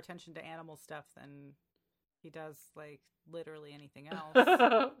pays more attention to animal stuff than he does like literally anything else.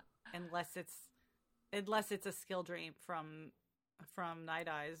 unless it's a skill dream from Night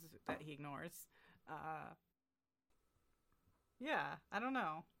Eyes that he ignores. Yeah, I don't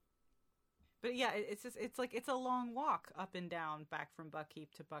know. But yeah, it's a long walk up and down back from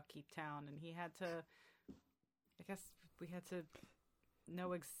Buckkeep to Buckkeep Town, and he had to, I guess we had to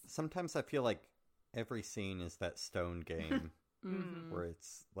know Sometimes I feel like every scene is that Stone game Mm-hmm. where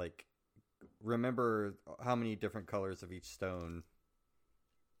it's like remember how many different colors of each stone.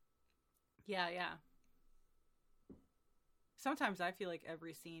 Yeah. Sometimes I feel like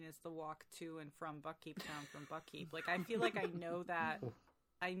every scene is the walk to and from Buckkeep Town from Buckkeep. Like I feel like I know that.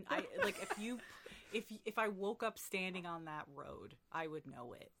 I like if I woke up standing on that road, I would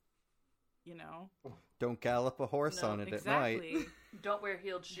know it. You know? Don't gallop a horse on it at night. Exactly. Don't wear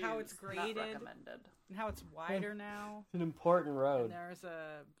heeled shoes. How it's graded. Not recommended. And how it's wider now. It's an important road. And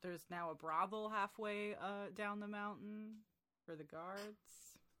there's now a brothel halfway down the mountain for the guards.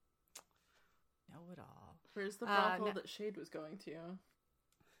 Know it all. Where's the brothel that Shade was going to?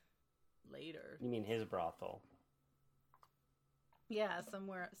 Later. You mean his brothel? Yeah,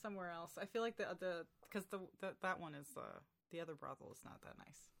 somewhere else. I feel like because that one is the other brothel is not that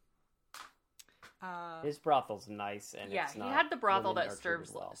nice. His brothel's nice, and Yeah, it's he not had the brothel really that nurtured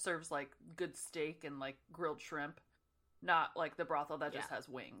serves like good steak and like grilled shrimp, not like the brothel that just has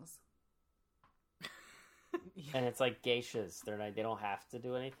wings. And it's like geishas. They don't have to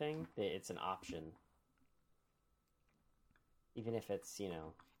do anything. It's an option, even if it's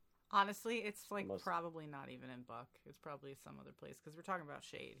Honestly, it's like Most- probably not even in Buck. It's probably some other place because we're talking about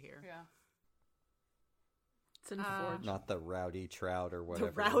Shade here. Yeah. It's in Forge. Not the Rowdy Trout or whatever.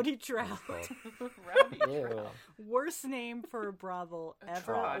 The Rowdy it's Trout. called. Rowdy Ew. Trout. Worst name for a brothel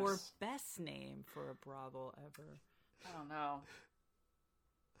ever, Trogs. or best name for a brothel ever? I don't know.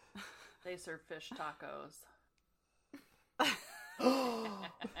 They serve fish tacos.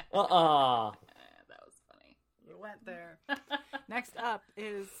 That was funny. You went there. Next up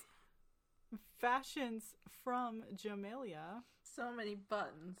is fashions from Jamelia. So many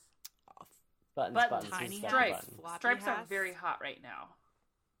buttons. Buttons, But buttons, tiny who's got stripes. buttons? Floppy Stripes are hats. very hot right now.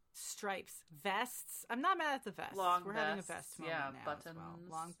 Stripes, vests. I'm not mad at the vests. Long We're having a vests, vest moment yeah, now as well. buttons.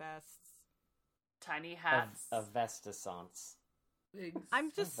 Long vests. Tiny hats. A vestisance. Wigs.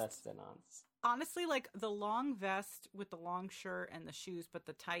 I'm just Vestinance. honestly like the long vest with the long shirt and the shoes, but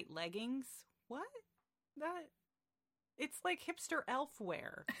the tight leggings. What? That? It's like hipster elf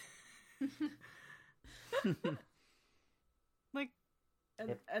wear. Like,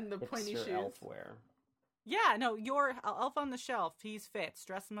 and the pointy Hipster shoes. elf wear. yeah, no, your Elf on the Shelf. He's Fitz.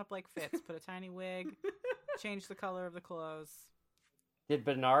 Dress him up like Fitz. Put a tiny wig. Change the color of the clothes. Did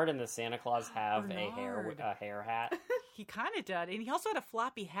Bernard and the Santa Claus have Bernard. a hair hat? He kind of did, and he also had a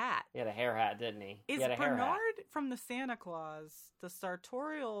floppy hat. He had a hair hat, didn't he? Is He had a hair hat. Bernard from the Santa Claus the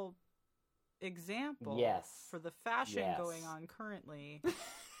sartorial example Yes. for the fashion Yes. going on currently?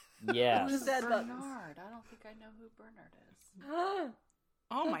 Yes. Who's that? Bernard. I don't think I know who Bernard is.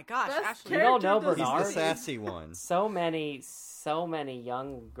 Oh my gosh, Best Ashley. You don't know character He's Bernard? the sassy one. So many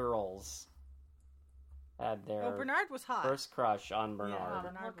young girls had their Oh, Bernard was hot. first crush on Bernard. Yeah. I'm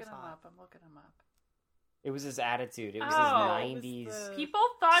Bernard looking was him hot. up. I'm looking him up. It was his attitude. It was Oh, his it was 90s the- People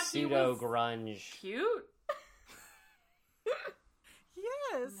thought he pseudo was grunge. cute.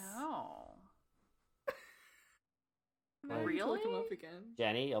 Yes. No. Now I need to Really? Look him up again.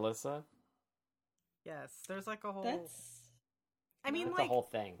 Jenny, Alyssa, Yes. There's like a whole. That's I mean, that's like the whole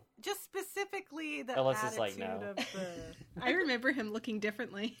thing. just specifically the Alyssa's attitude like, no. of the. I remember him looking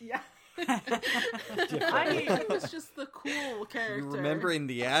differently. Yeah. Differently. I was just the cool character. You're remembering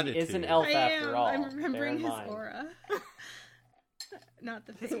the attitude. It's an elf I after am. all. I'm Bear remembering in his mind. aura. Not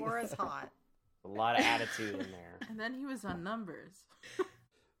the His face. aura's hot. A lot of attitude in there. And then he was on Numbers.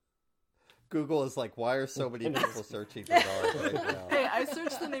 Google is like, why are so many people searching Bernard right now? Hey, I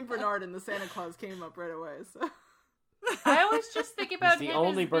searched the name Bernard and the Santa Claus came up right away. So I always just think about the him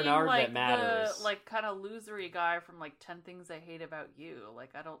only as Bernard being that like matters. the like kind of losery guy from like 10 Things I Hate About You.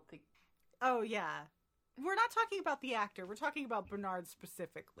 Like I don't think. Oh yeah. We're not talking about the actor. We're talking about Bernard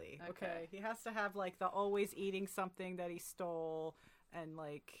specifically. Okay. Okay. He has to have like the always eating something that he stole and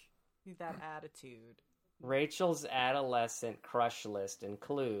like that attitude. Rachel's adolescent crush list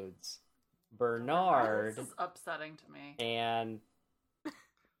includes Bernard This is upsetting to me.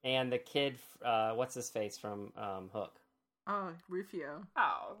 and the kid, what's his face from Hook? oh, Rufio.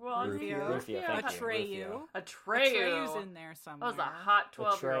 Oh well, Rufio. Rufio, thank you. Atreyu. Atreyu. Atreyu's in there somewhere. That was a hot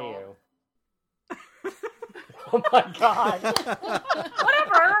 12-year-old. Atreyu. Oh my god!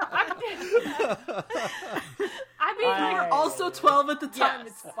 Whatever. I mean, I- like, Also 12 at the time.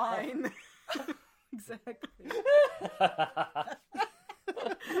 Yes. It's fine. Exactly.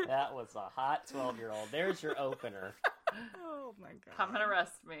 That was a hot 12-year-old. There's your opener. Oh my god. come and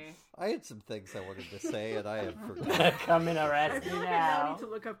arrest me. I had some things I wanted to say, and I have forgotten. Come and I arrest me feel like I now now. need to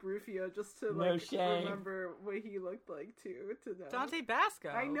look up Rufio just to No like shame. remember what he looked like too. To know. Dante Basco.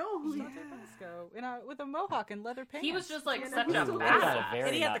 I know who he Dante is. Basco with a mohawk and leather pants. He was just like Yeah, such he a was Ooh, a he had a badass. very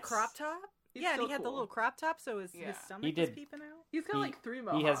and he had the nuts. crop top. Yeah, and still he had the cool. little crop top, so his Yeah. stomach He was did- peeping out. He's got like 3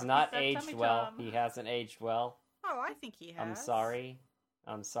 mohawks. He has not He's got aged tummy well. tum. He hasn't aged well. Oh, I think he has. I'm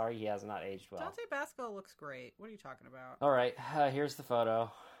sorry. He has not aged well. Dante Basco looks great. What are you talking about? All right, here's the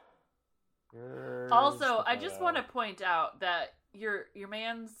photo. Here's Also, the I just photo. want to point out that your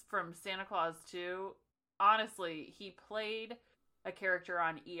man's from Santa Claus 2, honestly, he played a character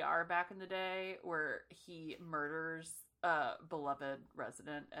on ER back in the day where he murders a beloved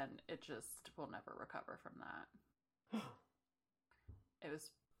resident, and it just will never recover from that. It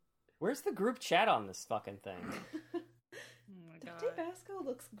was Where's the group chat on this fucking thing? Oh my Dante god. Basco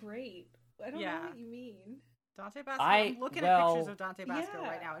looks great. I don't know Yeah. what you mean. Dante Basco. I'm I'm looking well- at pictures of Dante Basco Yeah.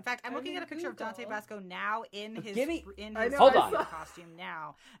 right now. In fact, I'm I'm looking in at a picture of Dante Google. Basco now in his Give me- I know, Hold I on. saw- costume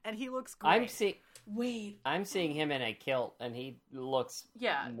now, and he looks great. Wait, I'm seeing him in a kilt, and he looks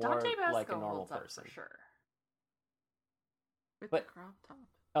yeah. more Dante Basco like a normal holds up person. for sure. With But- the crop top.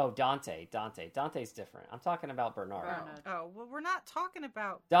 Oh, Dante's different. I'm talking about Bernard. Bernard. Oh well, we're not talking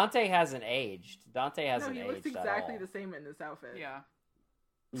about. Dante hasn't aged. Dante No, hasn't he aged looks exactly at all. the same in this outfit. Yeah.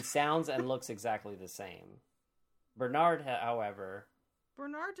 He sounds and looks exactly the same. Bernard, however,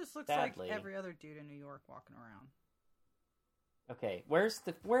 Bernard just looks Sadly. like every other dude in New York walking around. okay. Where's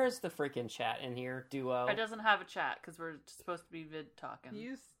the freaking chat in here, duo? It doesn't have a chat because we're supposed to be vid talking.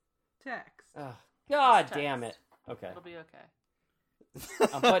 Use text. Ugh, God Text. damn it. Okay, It'll be okay.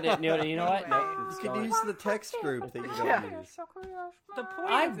 I'm putting it. You know what? Anyway. No, You it's could going. use the text group that you don't Yeah. use. The point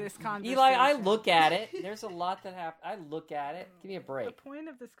I'm- of this conversation, Eli, I look at it. There's a lot that happens. I look at it. Give me a The break. point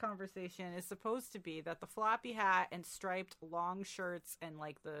of this conversation is supposed to be that the floppy hat and striped long shirts and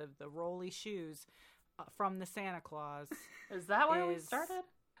like the rolly shoes from the Santa Claus Is that where we is- started?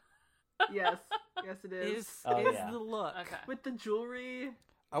 Yes. Yes, it is. is Oh, is yeah. the look. Okay. With the jewelry.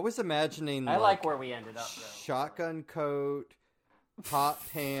 I was imagining I like where we ended up. Though. shotgun coat, hot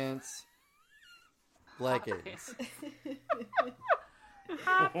pants, leggings.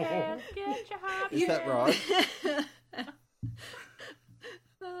 Hot pants, get your hot Is that wrong?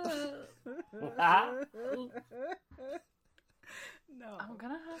 No. I'm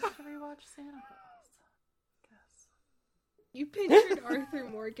gonna have to rewatch Santa Claus. Guess. you pictured Arthur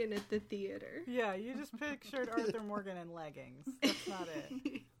Morgan at the theater. Yeah, you just pictured Arthur Morgan in leggings. That's not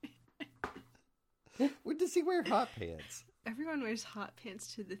it. When does he wear hot pants? Everyone wears hot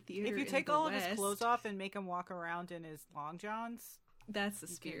pants to the theater. If you in take the all of his West. clothes off and make him walk around in his long johns, That's the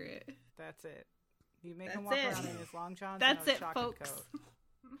spirit. that's it. You make him That's walk it. around in his long johns. That's and a it, chocolate folks. coat.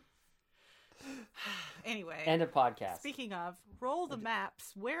 Anyway, End of podcast. speaking of, roll the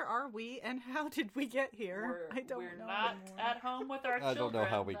maps. Where are we, and how did we get here? I don't we're know not anymore. at home with our I children. don't know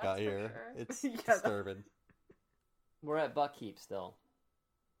how we that's got for here. sure. It's Yeah. disturbing. We're at Buckkeep still.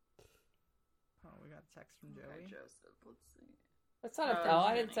 Oh, we got a text from Okay, Joey. Joseph. Let's see. That's not. Oh,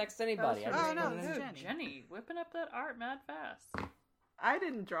 I didn't Jenny. text anybody. That was I Oh, just no, put it this in. is Jenny. Jenny whipping up that art mad fast. I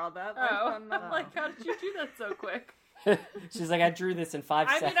didn't draw that. Oh, I'm I'm like, how did you do that so quick? She's like, I drew this in 5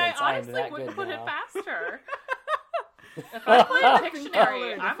 I mean, seconds. I am honestly that wouldn't good put now. it faster. If I play Pictionary,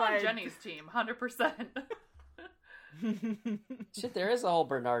 Colored, I'm if I- on Jenny's team, 100%. Shit, there is a whole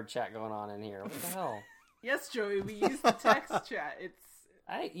Bernard chat going on in here. What the hell? Yes, Joey, we use the text chat. It's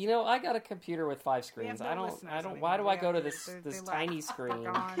I got a computer with 5 We have screens. no I don't. listeners Why do anymore. I go to They- this they this left. tiny They're screen?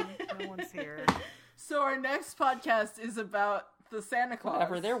 gone. No one's here. so our next podcast is about the Santa Claus.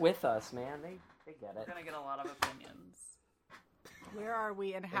 Whatever. They're with us, man. They get We're it. going to get a lot of opinions. Where are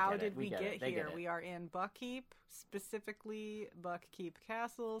we, and how get it. did We we get it. get They here? get it. We are in Buckkeep, specifically Buckkeep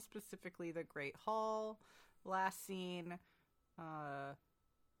Castle, specifically the Great Hall. Last scene,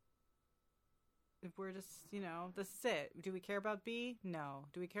 if we're just, this is it. Do we care about B? No.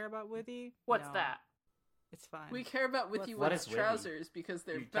 Do we care about Withy? What's No. that? It's fine. We care about with you What with is Withy? trousers because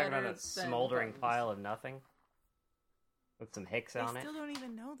they're You talking better about a than smoldering buttons. pile of nothing with some hicks They on it? still don't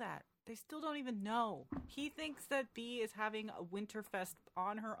even know that. They still don't even know. He thinks that B is having a Winterfest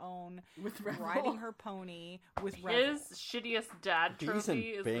on her own, with Rebel. riding her pony with Revel. His shittiest dad He's in trophy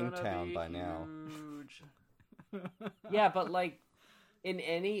is going to Bingtown be by now. huge. Yeah, but like in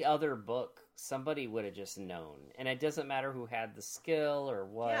any other book, somebody would have just known, and it doesn't matter who had the skill or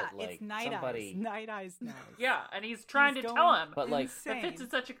what. Yeah, like it's Night somebody. Eyes. Night Eyes knows. Yeah, and he's trying He's to tell going him But like, that insane. Fitz is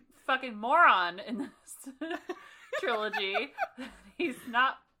such a fucking moron in this trilogy that he's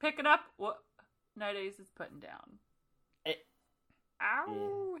not picking up what Night Ace is putting down. It-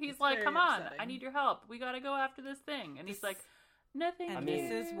 Ow! He's It's like, very come on, upsetting. I need your help. We gotta go after this thing. And he's like, nothing. And I mean,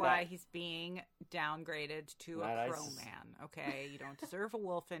 this is why he's being downgraded to Night a Eyes crow is- man. Okay, you don't deserve a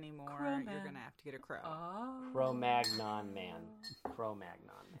wolf anymore. Crow You're man. gonna have to get a crow. Oh. Cro-Magnon man. Cro-Magnon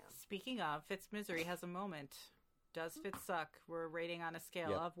man. Speaking of, Fitzmisery has a moment. Does Fitz suck? We're rating on a scale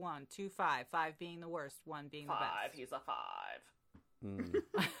Yep. of 1 to 5. 5 being the worst, 1 being the 5. best. He's a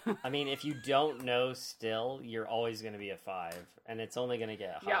 5. I mean, if you don't know still, you're always going to be a 5, and it's only going to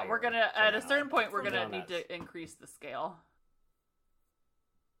get higher. Yeah, we're gonna at a from certain now. point we're From gonna now need on. to increase the scale.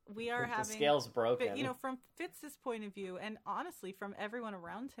 We are The having scale's broken. But, from Fitz's point of view, and honestly from everyone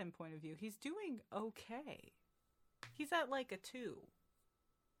around him point of view, he's doing okay. He's at like a 2.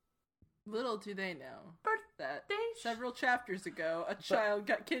 Little do they know that They several chapters ago, a child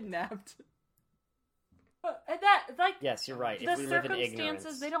got kidnapped. and that Yes, you're right. the If we live in circumstances,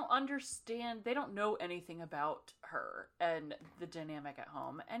 ignorance, they don't understand. They don't know anything about her and the dynamic at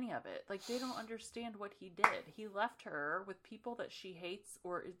home. Any of it, like they don't understand what he did. He left her with people that she hates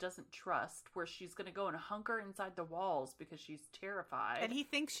or doesn't trust, where she's going to go and hunker inside the walls because she's terrified. And he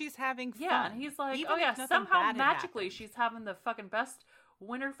thinks she's having fun. Yeah, and he's like, Even oh if yeah, nothing somehow bad had magically happened. she's having the fucking best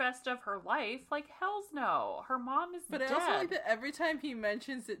Winterfest of her life. Like, hell's no. Her mom is But dead. I also like that every time he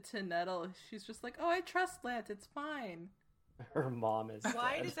mentions it to Nettle, she's just like, "Oh, I trust Lance. It's fine." her mom is.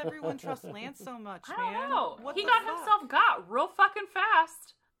 Why dead. does everyone trust Lance so much, I don't man? know. What He the got fuck? himself got real fucking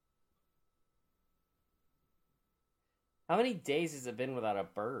fast. How many days has it been without a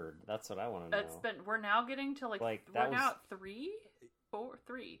bird? That's what I want to know. It's been. We're now getting to Like, we're that now was- at 3,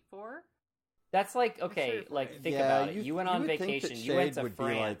 4. That's like, okay, sure like, think Yeah, about it. You went you on would think that vacation. You went Shade to would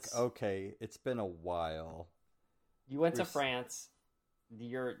France. Be like, okay, it's been a while. You went to Res- France.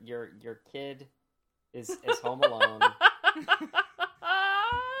 Your kid is home alone.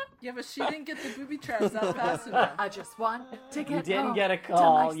 Yeah, but she didn't get the booby traps out fast enough. I just want to get. You didn't home get a to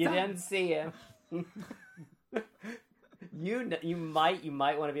call. my You son. didn't see him. You might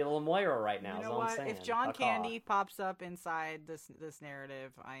want to be a little Moira right now. You is know all I'm what? saying. If John A call. Candy pops up inside this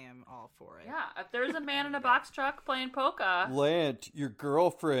narrative, I am all for it. Yeah, if there's a man in a box truck playing polka, Lant, your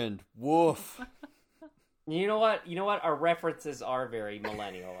girlfriend. Woof. You know what? Our references are very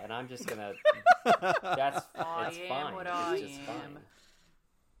millennial, and I'm just gonna. That's I it's am fine. what It's I just am. fine.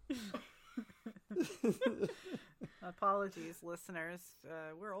 Apologies, listeners.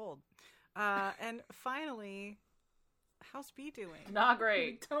 We're old. And finally, how's B doing? not I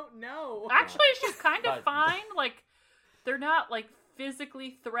great. don't know. Actually, she's kind of But- fine. Like, they're not like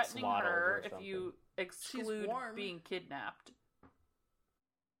physically threatening Swaddled her or if you exclude warm. being kidnapped.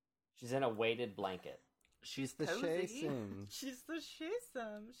 She's in a weighted blanket. She's the Cozy. Jason. She's the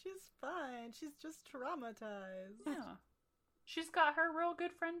Shazam. She's fine. She's just traumatized. Yeah, she's got her real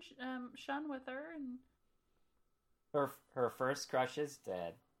good friend Shun with her, and Her first crush is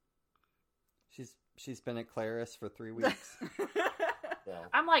dead. She's been at Claris for 3 weeks. So.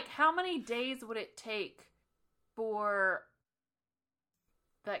 I'm like, how many days would it take for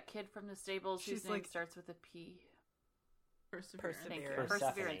that kid from the stables whose She's name like- starts with a P? Perseverance. Thank you. Perseverance.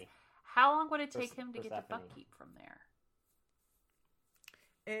 Perseverance. How long would it take him to get to Persephone. Buckkeep from there?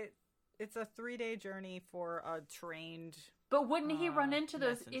 It's a 3-day journey for a trained. But wouldn't he run into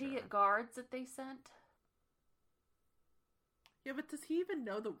those messenger. idiot guards that they sent? Yeah, but does he even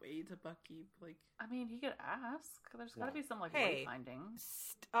know the way to Buckkeep? Like, I mean, he could ask. There's got to No. be some like Hey.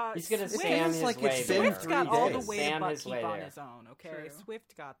 wayfinding. He's gonna Swift- Sam feels his like way it's been there. Swift got all the days. way Sam to his way Buckkeep on there. his own. Okay, True.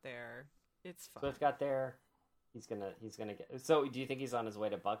 Swift got there. It's fine. Swift got there. He's gonna get. So, do you think he's on his way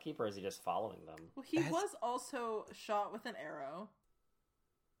to Buckkeep, or is he just following them? well, he was also shot with an arrow.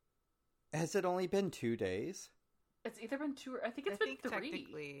 Has it only been 2 days? It's either been 2 or I think I it's been think 3.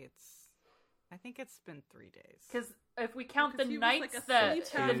 technically I think it's been 3 days. Because if we count the Because he was, nights like, that asleep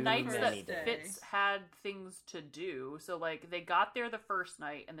the half nights the that first day. Fitz had things to do, so like they got there the first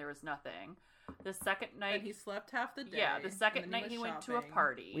night and there was nothing. The second night, And he slept half the day. yeah, the second and then night he was went to a shopping.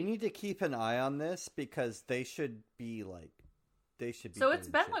 party. We need to keep an eye on this because they should be like, they should be. So it's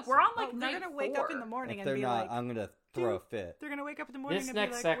doing been like shit we're on soon. like Oh, night they're gonna wake up in the 4. morning If and they're be not, like, I'm gonna throw a fit. they're gonna wake up in the morning This and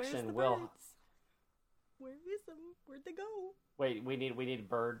next be like, section "Where's the will- birds? Where is them? Where'd they go?" Wait, we need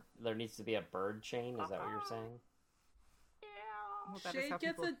bird. There needs to be a bird chain. Is that what you're saying? Yeah. Well, that is how Shade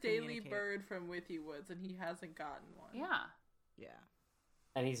gets people a daily communicate. bird from Withy Woods, and he hasn't gotten one. Yeah. Yeah,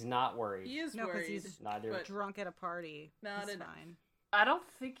 And he's not worried. He is No, 'cause worried. he's Neither. but- drunk at a party. Not It's enough. fine. I don't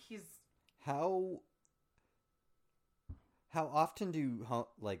think he's How often do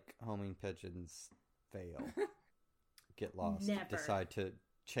homing pigeons fail, get lost, Never. decide to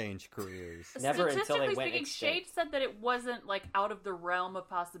change careers? Never until they Statistically went speaking, extinct. Shade said that it wasn't like out of the realm of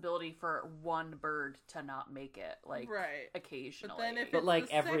possibility for one bird to not make it, like Right. occasionally. But then if But, it's like,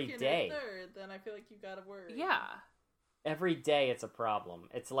 the every second day. or third, then I feel like you gotta worry. yeah. Every day it's a problem.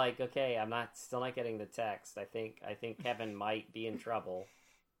 It's like, okay, I'm still not getting the text. I think Kevin might be in trouble.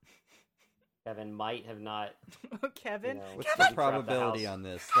 Kevin might have not. Kevin, You know, What's Kevin! the Throughout the probability house. on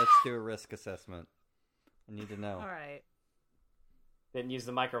this? Let's do a risk assessment. I need to know. All right. Didn't use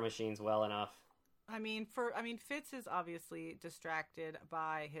the micro machines well enough. I mean, Fitz is obviously distracted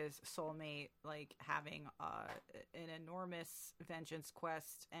by his soulmate, like having an enormous vengeance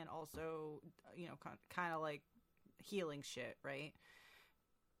quest, and also, kind of like healing shit, right?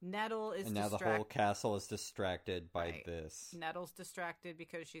 Nettle is And now the whole castle is distracted by this. Nettle's distracted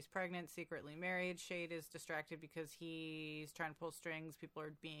because she's pregnant, secretly married. Shade is distracted because he's trying to pull strings. People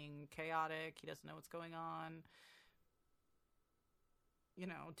are being chaotic. He doesn't know what's going on.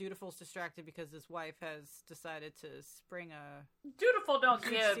 Dutiful's distracted because his wife has decided to spring a Dutiful don't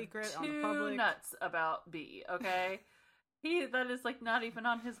give secret on the two public. nuts about B, okay? That is like not even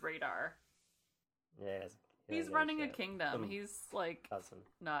on his radar. Yeah, He's running a kingdom. He's like cousin.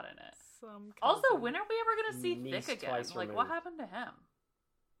 not in it. Some Also, cousin. when are we ever going to see Niece Thick again? twice Like, removed. what happened to him?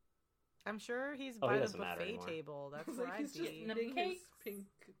 I'm sure he's Oh, by he the doesn't matter buffet anymore. table. That's Like where he's I'd just be. eating his Cakes. pink.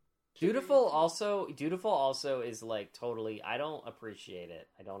 Dutiful also is like totally. I don't appreciate it.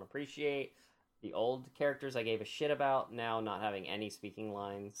 I don't appreciate the old characters I gave a shit about now not having any speaking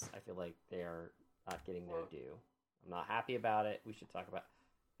lines. I feel like they are not getting their due. I'm not happy about it. We should talk about.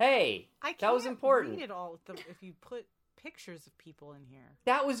 Hey, that was important. Read it all if you put pictures of people in here.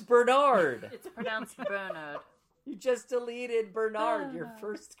 That was Bernard. It's pronounced Bernard. You just deleted Bernard, your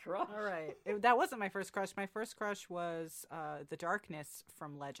first crush. All right, that wasn't my first crush. My first crush was the Darkness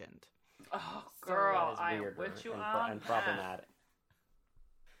from Legend. Oh, That girl, is I am weirder with you and, on and that. problematic.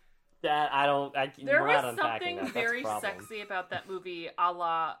 That I don't. There we're was not unpacking something that. That's very a problem. sexy about that movie, a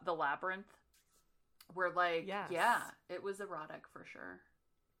la The Labyrinth, where, like, Yes. yeah, it was erotic for sure.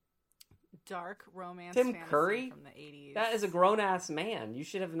 Dark romance. Tim fantasy Curry? from the 80s. That is a grown ass man. You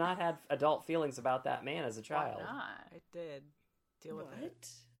should have not had adult feelings about that man as a child. Why not? I did deal with it.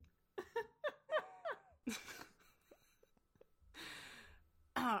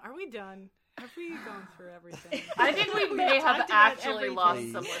 Are we done? Have we gone through everything? I think we may have talked about actually everything. lost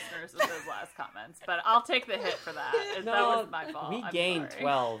some listeners with those last comments, but I'll take the hit for that. That was my fault. We I'm gained sorry.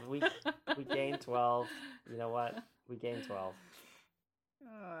 12. We gained 12. You know what? We gained 12.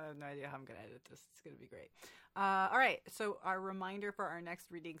 I have no idea how I'm going to edit this. It's going to be great. All right. So our reminder for our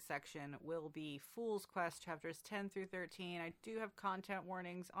next reading section will be Fool's Quest chapters 10 through 13. I do have content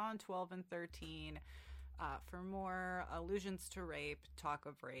warnings on 12 and 13 for more allusions to rape, talk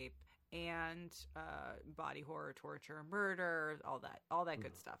of rape, and body horror, torture, murder, all that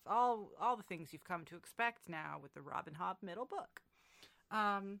good stuff. All the things you've come to expect now with the Robin Hobb middle book.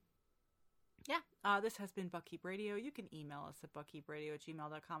 This has been Buckkeep Radio. You can email us at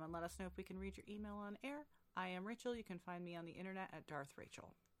buckkeepradio@gmail.com and let us know if we can read your email on air. I am Rachel. You can find me on the internet at Darth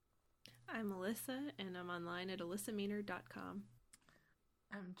Rachel. I'm Alyssa, and I'm online at alyssameaner.com.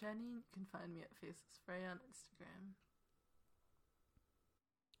 I'm Jenny. You can find me at Faces Frey on Instagram.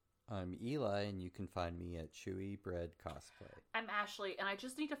 I'm Eli, and you can find me at Chewy Bread Cosplay. I'm Ashley, and I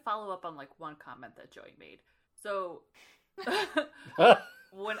just need to follow up on like one comment that Joey made. So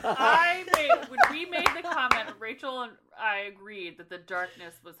when we made the comment, Rachel and I agreed that the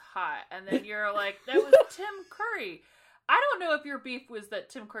darkness was hot, and then you're like, that was Tim Curry. I don't know if your beef was that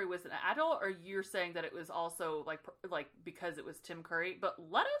Tim Curry was an adult, or you're saying that it was also like because it was Tim Curry. But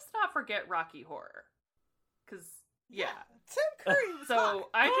let us not forget Rocky Horror, because yeah. Tim Curry was So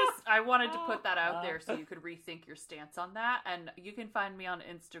I wanted to put that out there so you could rethink your stance on that, and you can find me on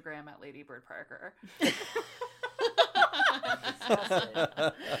Instagram at Ladybird Parker.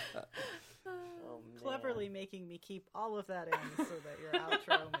 Oh, man. cleverly making me keep all of that in so that your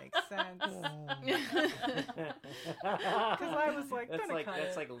outro makes sense. Because I was like,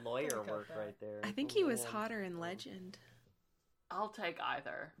 that's like lawyer Gotta cut work that. right there. I think he was Man. hotter in Legend. I'll take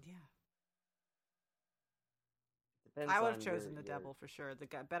either. Yeah. Depends I would have on chosen your- the devil for sure. The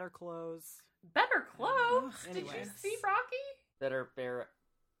guy, better clothes. Better clothes. Did you Anyways. see Rocky? Better bear.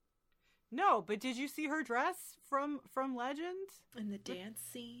 No, but did you see her dress from Legend? In the dance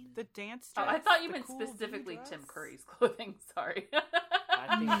scene. The dance Oh, dress? I thought you The meant cool V specifically dress? Tim Curry's clothing. Sorry.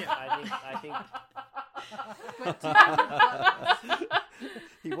 I think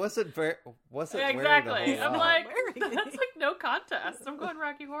He wasn't wearing Exactly. the I'm whole like, Wearing that's it. like no contest. I'm going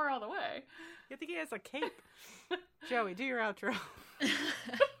Rocky Horror all the way. You think he has a cape? Joey, do your outro. I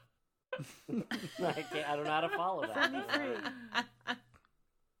don't know how to follow that. Set me free.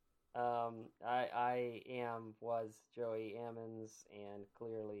 Was Joey Ammons, and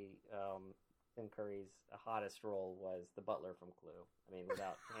clearly Tim Curry's hottest role was the butler from Clue. I mean,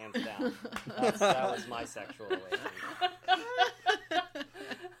 without hands down, that was my sexual awakening.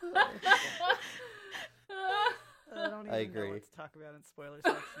 I don't even I know agree. what to talk about in spoiler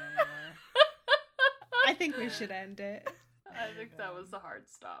section anymore. I think we should end it. I think that was the hard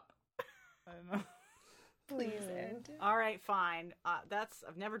stop. I don't know. Please end. All right, fine.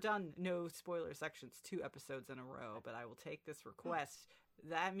 I've never done no spoiler sections 2 episodes in a row, but I will take this request.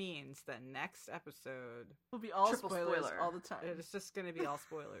 That means that next episode Will be all Triple spoilers spoiler. all the time. it's just going to be all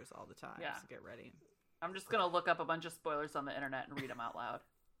spoilers all the time. Yeah. So get ready. I'm just gonna look up a bunch of spoilers on the internet and read them out loud.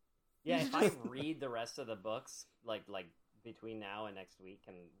 Yeah, if I read the rest of the books, like between now and next week,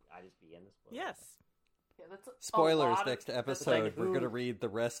 can I just be in the spoilers? Yes. Yeah, that's a Spoilers lot next of, episode. like we're who- going to read the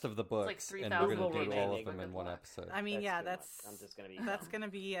rest of the books, like and we're 3,000 going to do all of pages. them in one episode. I mean, That's yeah, too much. that's I'm just gonna be. that's going to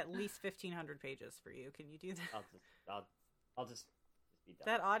be at least 1,500 pages for you. Can you do that? I'll just be done.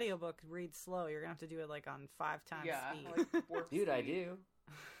 That audiobook reads slow. You're going to have to do it like on 5 times yeah, speed. like, warp Dude, I speed. do.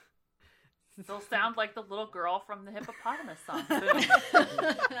 Still sound like the little girl from the hippopotamus song. Boom.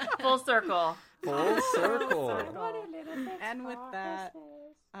 Full circle. Full circle. And with that,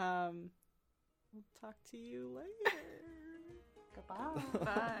 we'll talk to you later. Goodbye.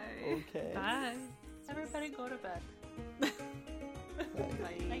 Bye. Okay. Bye. Everybody go to bed. Bye.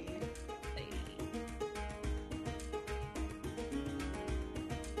 Bye.